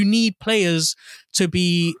 You need players to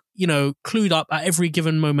be, clued up at every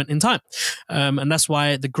given moment in time. And that's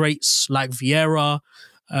why the greats like Vieira,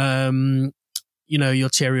 your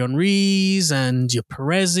Thierry Henrys and your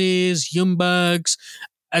Perez's, Ljungbergs,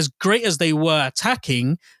 as great as they were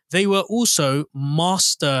attacking, they were also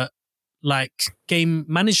master, game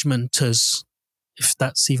managementers, if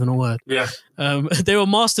that's even a word. Yeah. They were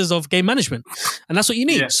masters of game management. And that's what you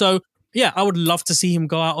need. Yeah. So, yeah, I would love to see him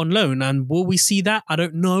go out on loan. And will we see that? I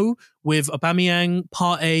don't know. With Aubameyang,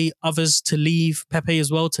 Partey, others to leave, Pepe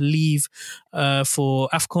as well to leave for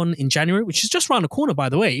AFCON in January, which is just around the corner, by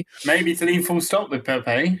the way. Maybe to leave full stop with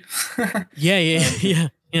Pepe. Yeah.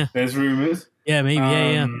 There's rumours. Yeah, maybe.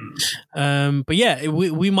 But yeah,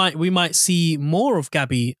 we might see more of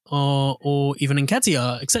Gabby or even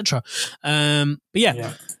Nketiah, etc. As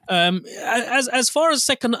far as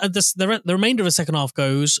the remainder of the second half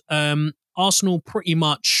goes, Arsenal pretty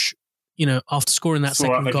much, after scoring that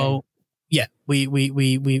second goal, yeah,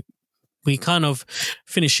 we kind of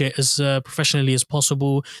finish it as professionally as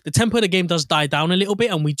possible. The tempo of the game does die down a little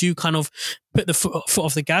bit, and we do kind of put the foot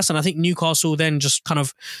off the gas. And I think Newcastle then just kind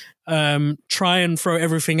of try and throw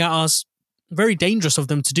everything at us. Very dangerous of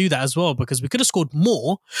them to do that as well, because we could have scored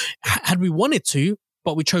more had we wanted to,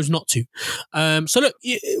 but we chose not to. So look,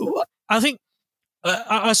 I think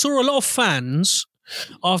I saw a lot of fans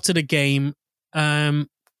after the game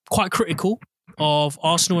quite critical of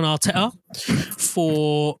Arsenal and Arteta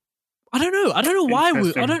for. I don't know why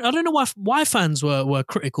I don't know why fans were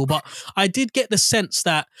critical, but I did get the sense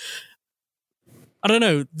that I don't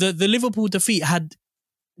know the Liverpool defeat had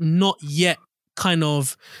not yet kind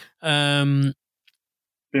of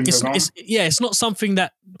it's not something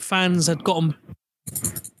that fans had gotten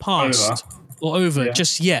past or over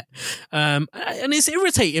just yet, and it's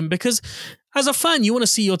irritating because as a fan you want to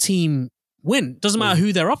see your team win. Doesn't matter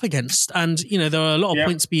who they're up against. And, you know, there are a lot of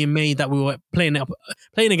points being made that we were playing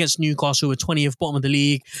against Newcastle, who were 20th, bottom of the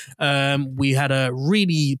league. We had a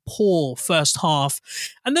really poor first half.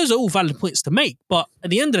 And those are all valid points to make. But at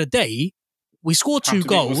the end of the day, we scored 2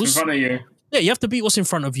 goals. What's in front of you. Yeah, you have to beat what's in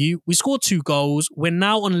front of you. We scored 2 goals. We're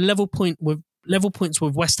now on level points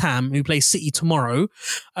with West Ham, who play City tomorrow.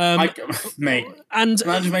 Mate, and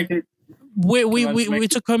we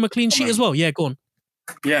took home a clean sheet as well. Yeah, go on.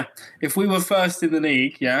 Yeah, if we were first in the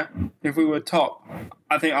league, if we were top,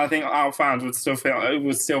 I think our fans would still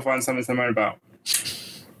find something to moan about.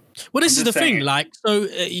 Well, this is the thing, like, so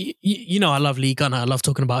you know, I love Lee Gunner, I love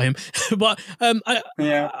talking about him, but I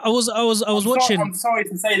was watching. I'm sorry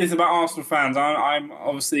to say this about Arsenal fans. I'm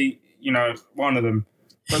obviously, you know, one of them,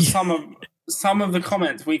 but some of the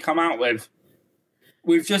comments we come out with.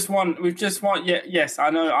 We've just won. Yeah, yes, I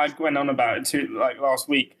know. I went on about it too, like last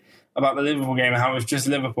week, about the Liverpool game and how it was just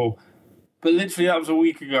Liverpool. But literally that was a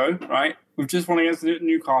week ago, right? We've just won against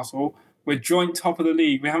Newcastle. We're joint top of the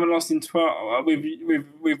league. We haven't lost in 12.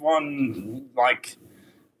 We've won like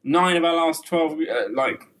 9 of our last 12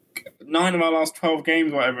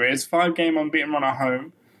 games, whatever it is. 5-game unbeaten run at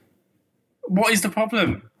home. What is the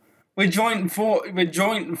problem? We're joint fourth in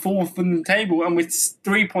the table, and with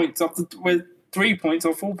 3 points off with 3 points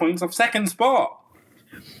or 4 points off second spot.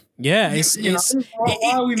 Yeah,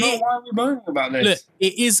 why are we moaning about this? Look,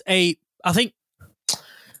 it is I think,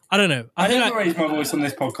 I don't know. I never raised my voice on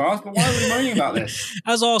this podcast, but why are we moaning about this?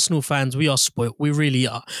 As Arsenal fans, we are spoilt. We really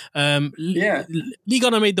are. Lee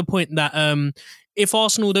Gunner made the point that if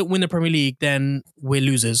Arsenal don't win the Premier League, then we're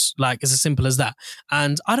losers. Like, it's as simple as that.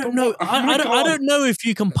 And I don't know. I don't know if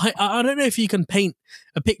you can. I don't know if you can paint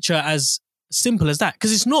a picture as simple as that,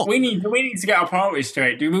 because it's not. We need to get our priorities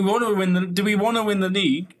straight. Do we want to win the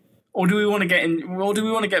league? Or do we want to get in? Or do we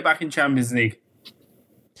want to get back in Champions League?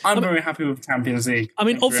 I'm very happy with Champions League. I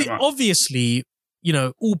mean, obviously, you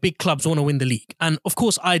know, all big clubs want to win the league, and of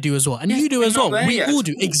course, I do as well, and you do as well. We all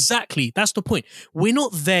do. Exactly, that's the point. We're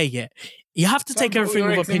not there yet. You have to take everything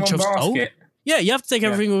with a pinch of salt. Yeah, you have to take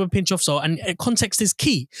everything with a pinch of salt, and context is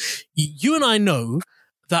key. You and I know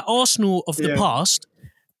that Arsenal of the past,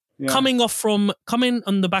 coming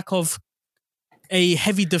on the back of a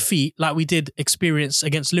heavy defeat like we did experience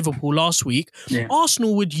against Liverpool last week,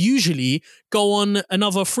 Arsenal would usually go on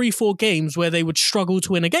another 3-4 games where they would struggle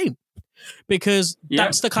to win a game, because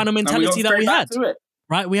that's the kind of mentality that we had.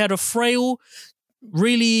 Right? We had a frail,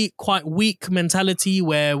 really quite weak mentality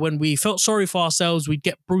where when we felt sorry for ourselves, we'd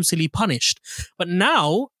get brutally punished. But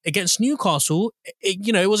now, against Newcastle,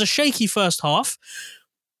 it was a shaky first half.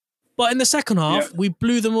 But in the second half, we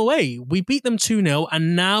blew them away. We beat them 2-0,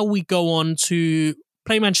 and now we go on to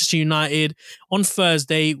play Manchester United on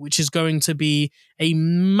Thursday, which is going to be a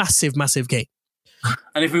massive, massive game.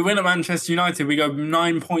 And if we win at Manchester United, we go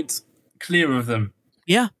 9 points clear of them.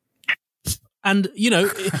 Yeah. And,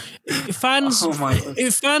 if fans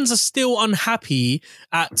are still unhappy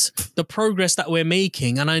at the progress that we're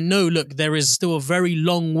making, and I know, look, there is still a very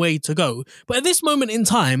long way to go, but at this moment in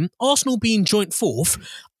time, Arsenal being joint 4th,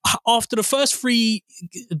 after the first 3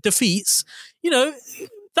 defeats,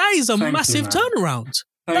 that is a massive turnaround.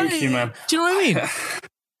 Thank you, man. Do you know what I mean?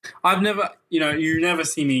 I've never, you never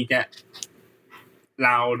see me get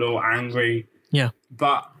loud or angry. Yeah.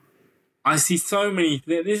 But I see so many.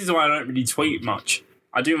 This is why I don't really tweet much.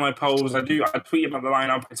 I do my polls. I tweet about the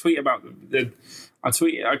lineup. I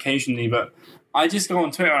tweet occasionally, but I just go on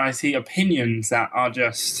Twitter and I see opinions that are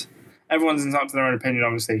just. Everyone's entitled to their own opinion,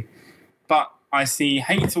 obviously, but I see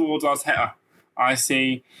hate towards Arteta. I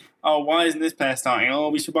see, why isn't this player starting?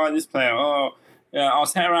 We should buy this player.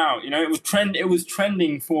 Arteta out. It was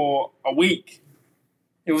trending for a week.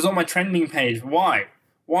 It was on my trending page. Why?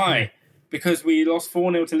 Because we lost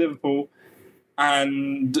 4-0 to Liverpool,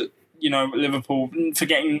 and Liverpool, not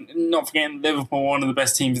forgetting Liverpool, one of the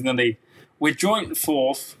best teams in the league. We're joint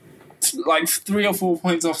fourth, like 3 or 4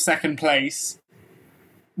 points off second place.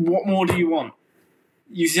 What more do you want?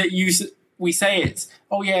 We say it.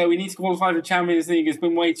 Oh yeah, we need to qualify for Champions League. It's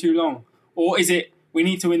been way too long. Or is it we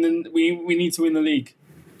need to win the league?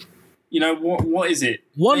 What is it?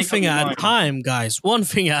 One thing at a time, guys. One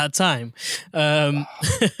thing at a time. But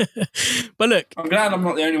look, I'm glad I'm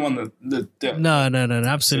not the only one that No,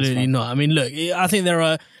 absolutely not. I mean, look, I think there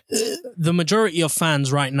are the majority of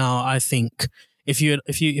fans right now. I think if you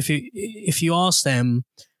ask them,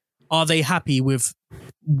 are they happy with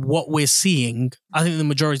what we're seeing? I think the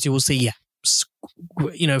majority will say, yeah,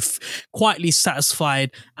 quietly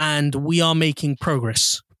satisfied, and we are making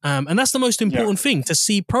progress. And that's the most important thing, to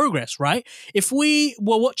see progress, right? If we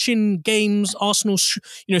were watching games, Arsenal,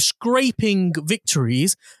 scraping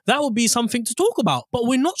victories, that would be something to talk about. But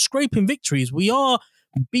we're not scraping victories. We are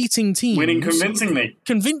beating teams. Winning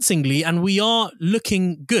convincingly. And we are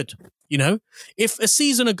looking good, If a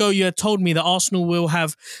season ago you had told me that Arsenal will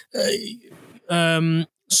have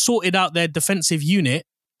sorted out their defensive unit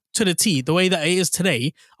to the T, the way that it is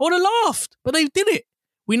today, I would have laughed. But they did it.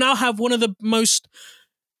 We now have one of the most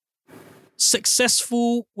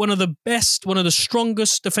successful, one of the best, one of the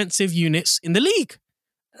strongest defensive units in the league,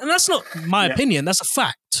 and that's not my opinion. That's a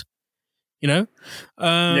fact.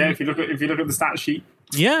 If you look at the stat sheet,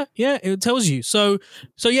 it tells you. So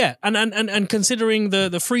yeah, and considering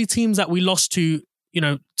the 3 teams that we lost to,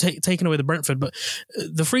 taking away the Brentford, but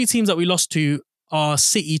the 3 teams that we lost to are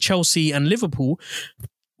City, Chelsea, and Liverpool.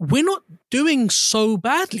 We're not doing so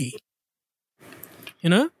badly.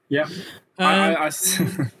 Yeah. I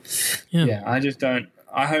just don't.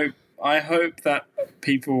 I hope that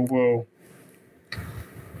people will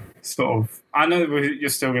sort of. I know you're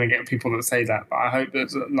still going to get people that say that, but I hope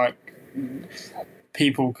that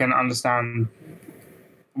people can understand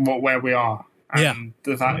where we are, and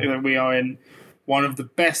the fact that we are in one of the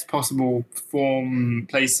best possible form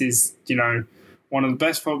places. One of the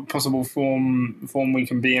best possible form we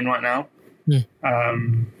can be in right now. Yeah.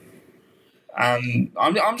 And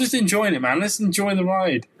I'm just enjoying it, man. Let's enjoy the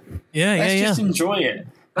ride. Let's just enjoy it.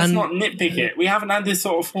 Let's not nitpick it. We haven't had this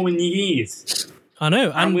sort of form in years. I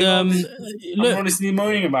know. And look, I'm honestly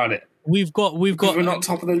moaning about it. We've got. We're not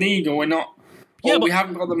top of the league, or we're not. We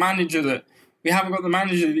haven't got the manager that. We haven't got the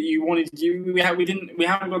manager that you wanted. We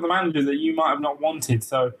haven't got the manager that you might have not wanted.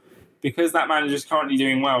 So, because that manager is currently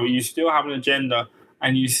doing well, you still have an agenda,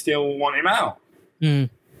 and you still want him out. Mm.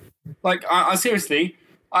 Like, I seriously.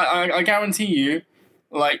 I guarantee you,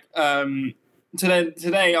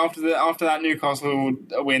 today after that Newcastle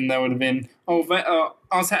win, there would have been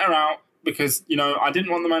Arteta out because I didn't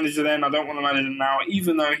want the manager then, I don't want the manager now,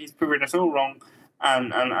 even though he's proven us all wrong,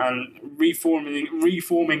 and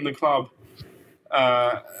reforming the club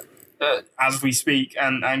as we speak,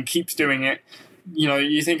 and keeps doing it.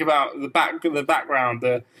 You think about the background,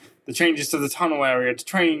 the changes to the tunnel area, the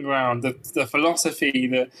training ground, the philosophy,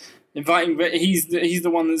 the inviting. He's the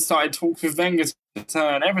one that started talks with Wenger to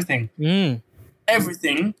turn everything.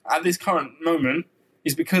 Everything at this current moment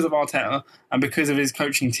is because of Arteta and because of his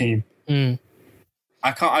coaching team.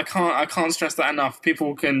 I can't stress that enough.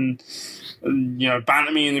 People can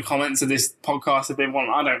banter me in the comments of this podcast if they want.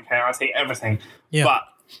 I don't care. I take everything. Yeah. But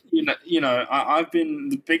I've been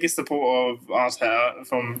the biggest supporter of Arteta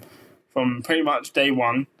from pretty much day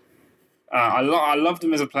one. I loved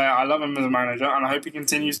him as a player. I love him as a manager, and I hope he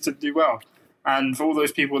continues to do well. And for all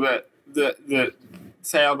those people that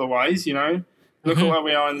say otherwise, look at where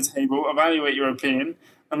we are in the table, evaluate your opinion,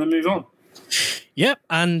 and then move on. Yep,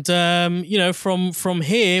 and from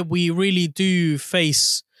here we really do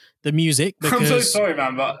face the music. Because... I'm so sorry,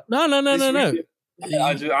 man, but no.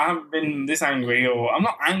 Really, I haven't been this angry, or I'm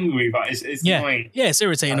not angry, but it's annoying. Yeah, it's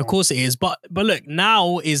irritating. Of course it is. But look,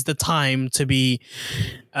 now is the time to be.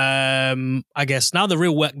 I guess now the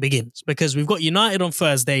real work begins, because we've got United on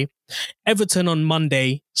Thursday, Everton on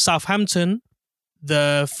Monday, Southampton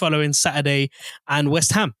the following Saturday, and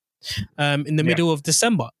West Ham in the middle of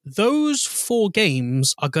December. Those 4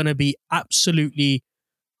 games are going to be absolutely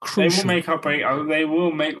crucial. They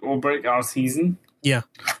will make or break our season. Yeah.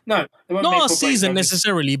 No, not our season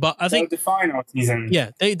necessarily, but I think they'll define our season.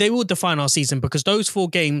 Yeah, they will define our season, because those 4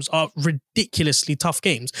 games are ridiculously tough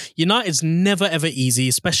games. United's never ever easy,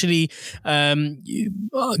 especially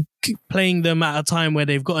playing them at a time where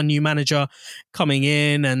they've got a new manager coming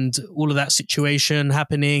in and all of that situation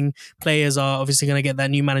happening. Players are obviously going to get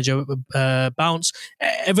that new manager bounce.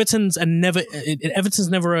 Everton's never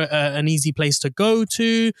an easy place to go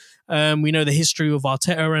to. We know the history of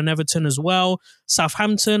Arteta and Everton as well.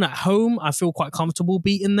 Southampton at home, I feel quite comfortable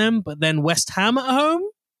beating them, but then West Ham at home,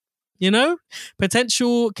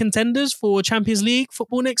 potential contenders for Champions League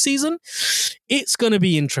football next season. It's going to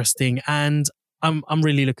be interesting, and I'm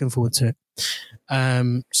really looking forward to it.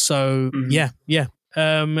 I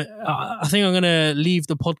think I'm going to leave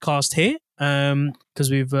the podcast here because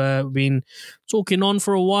we've been talking on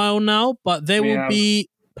for a while now, but there will be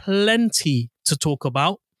plenty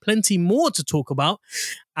more to talk about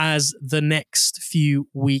as the next few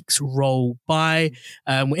weeks roll by.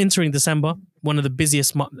 We're entering December, one of the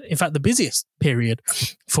busiest, in fact, the busiest period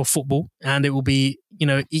for football. And it will be,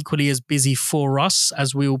 equally as busy for us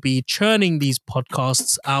as we will be churning these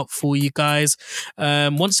podcasts out for you guys.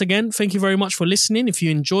 Once again, thank you very much for listening. If you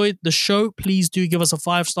enjoyed the show, please do give us a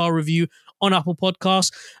 5-star review on Apple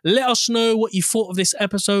Podcasts. Let us know what you thought of this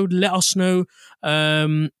episode. Let us know,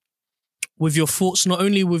 with your thoughts, not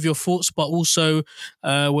only with your thoughts, but also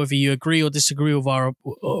whether you agree or disagree with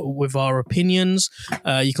our opinions.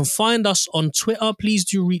 You can find us on Twitter. Please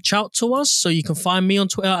do reach out to us. So you can find me on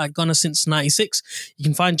Twitter at GunnerSince96. You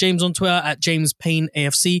can find James on Twitter at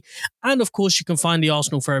JamesPayneAFC. And of course, you can find the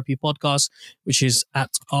Arsenal Therapy Podcast, which is at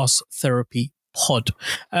Ars Therapy Pod.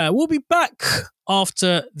 We'll be back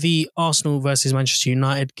after the Arsenal versus Manchester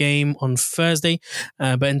United game on Thursday.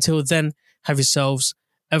 But until then, have yourselves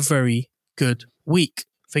a very good week.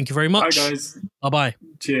 Thank you very much. Bye, guys. Bye-bye.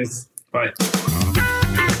 Cheers. Bye.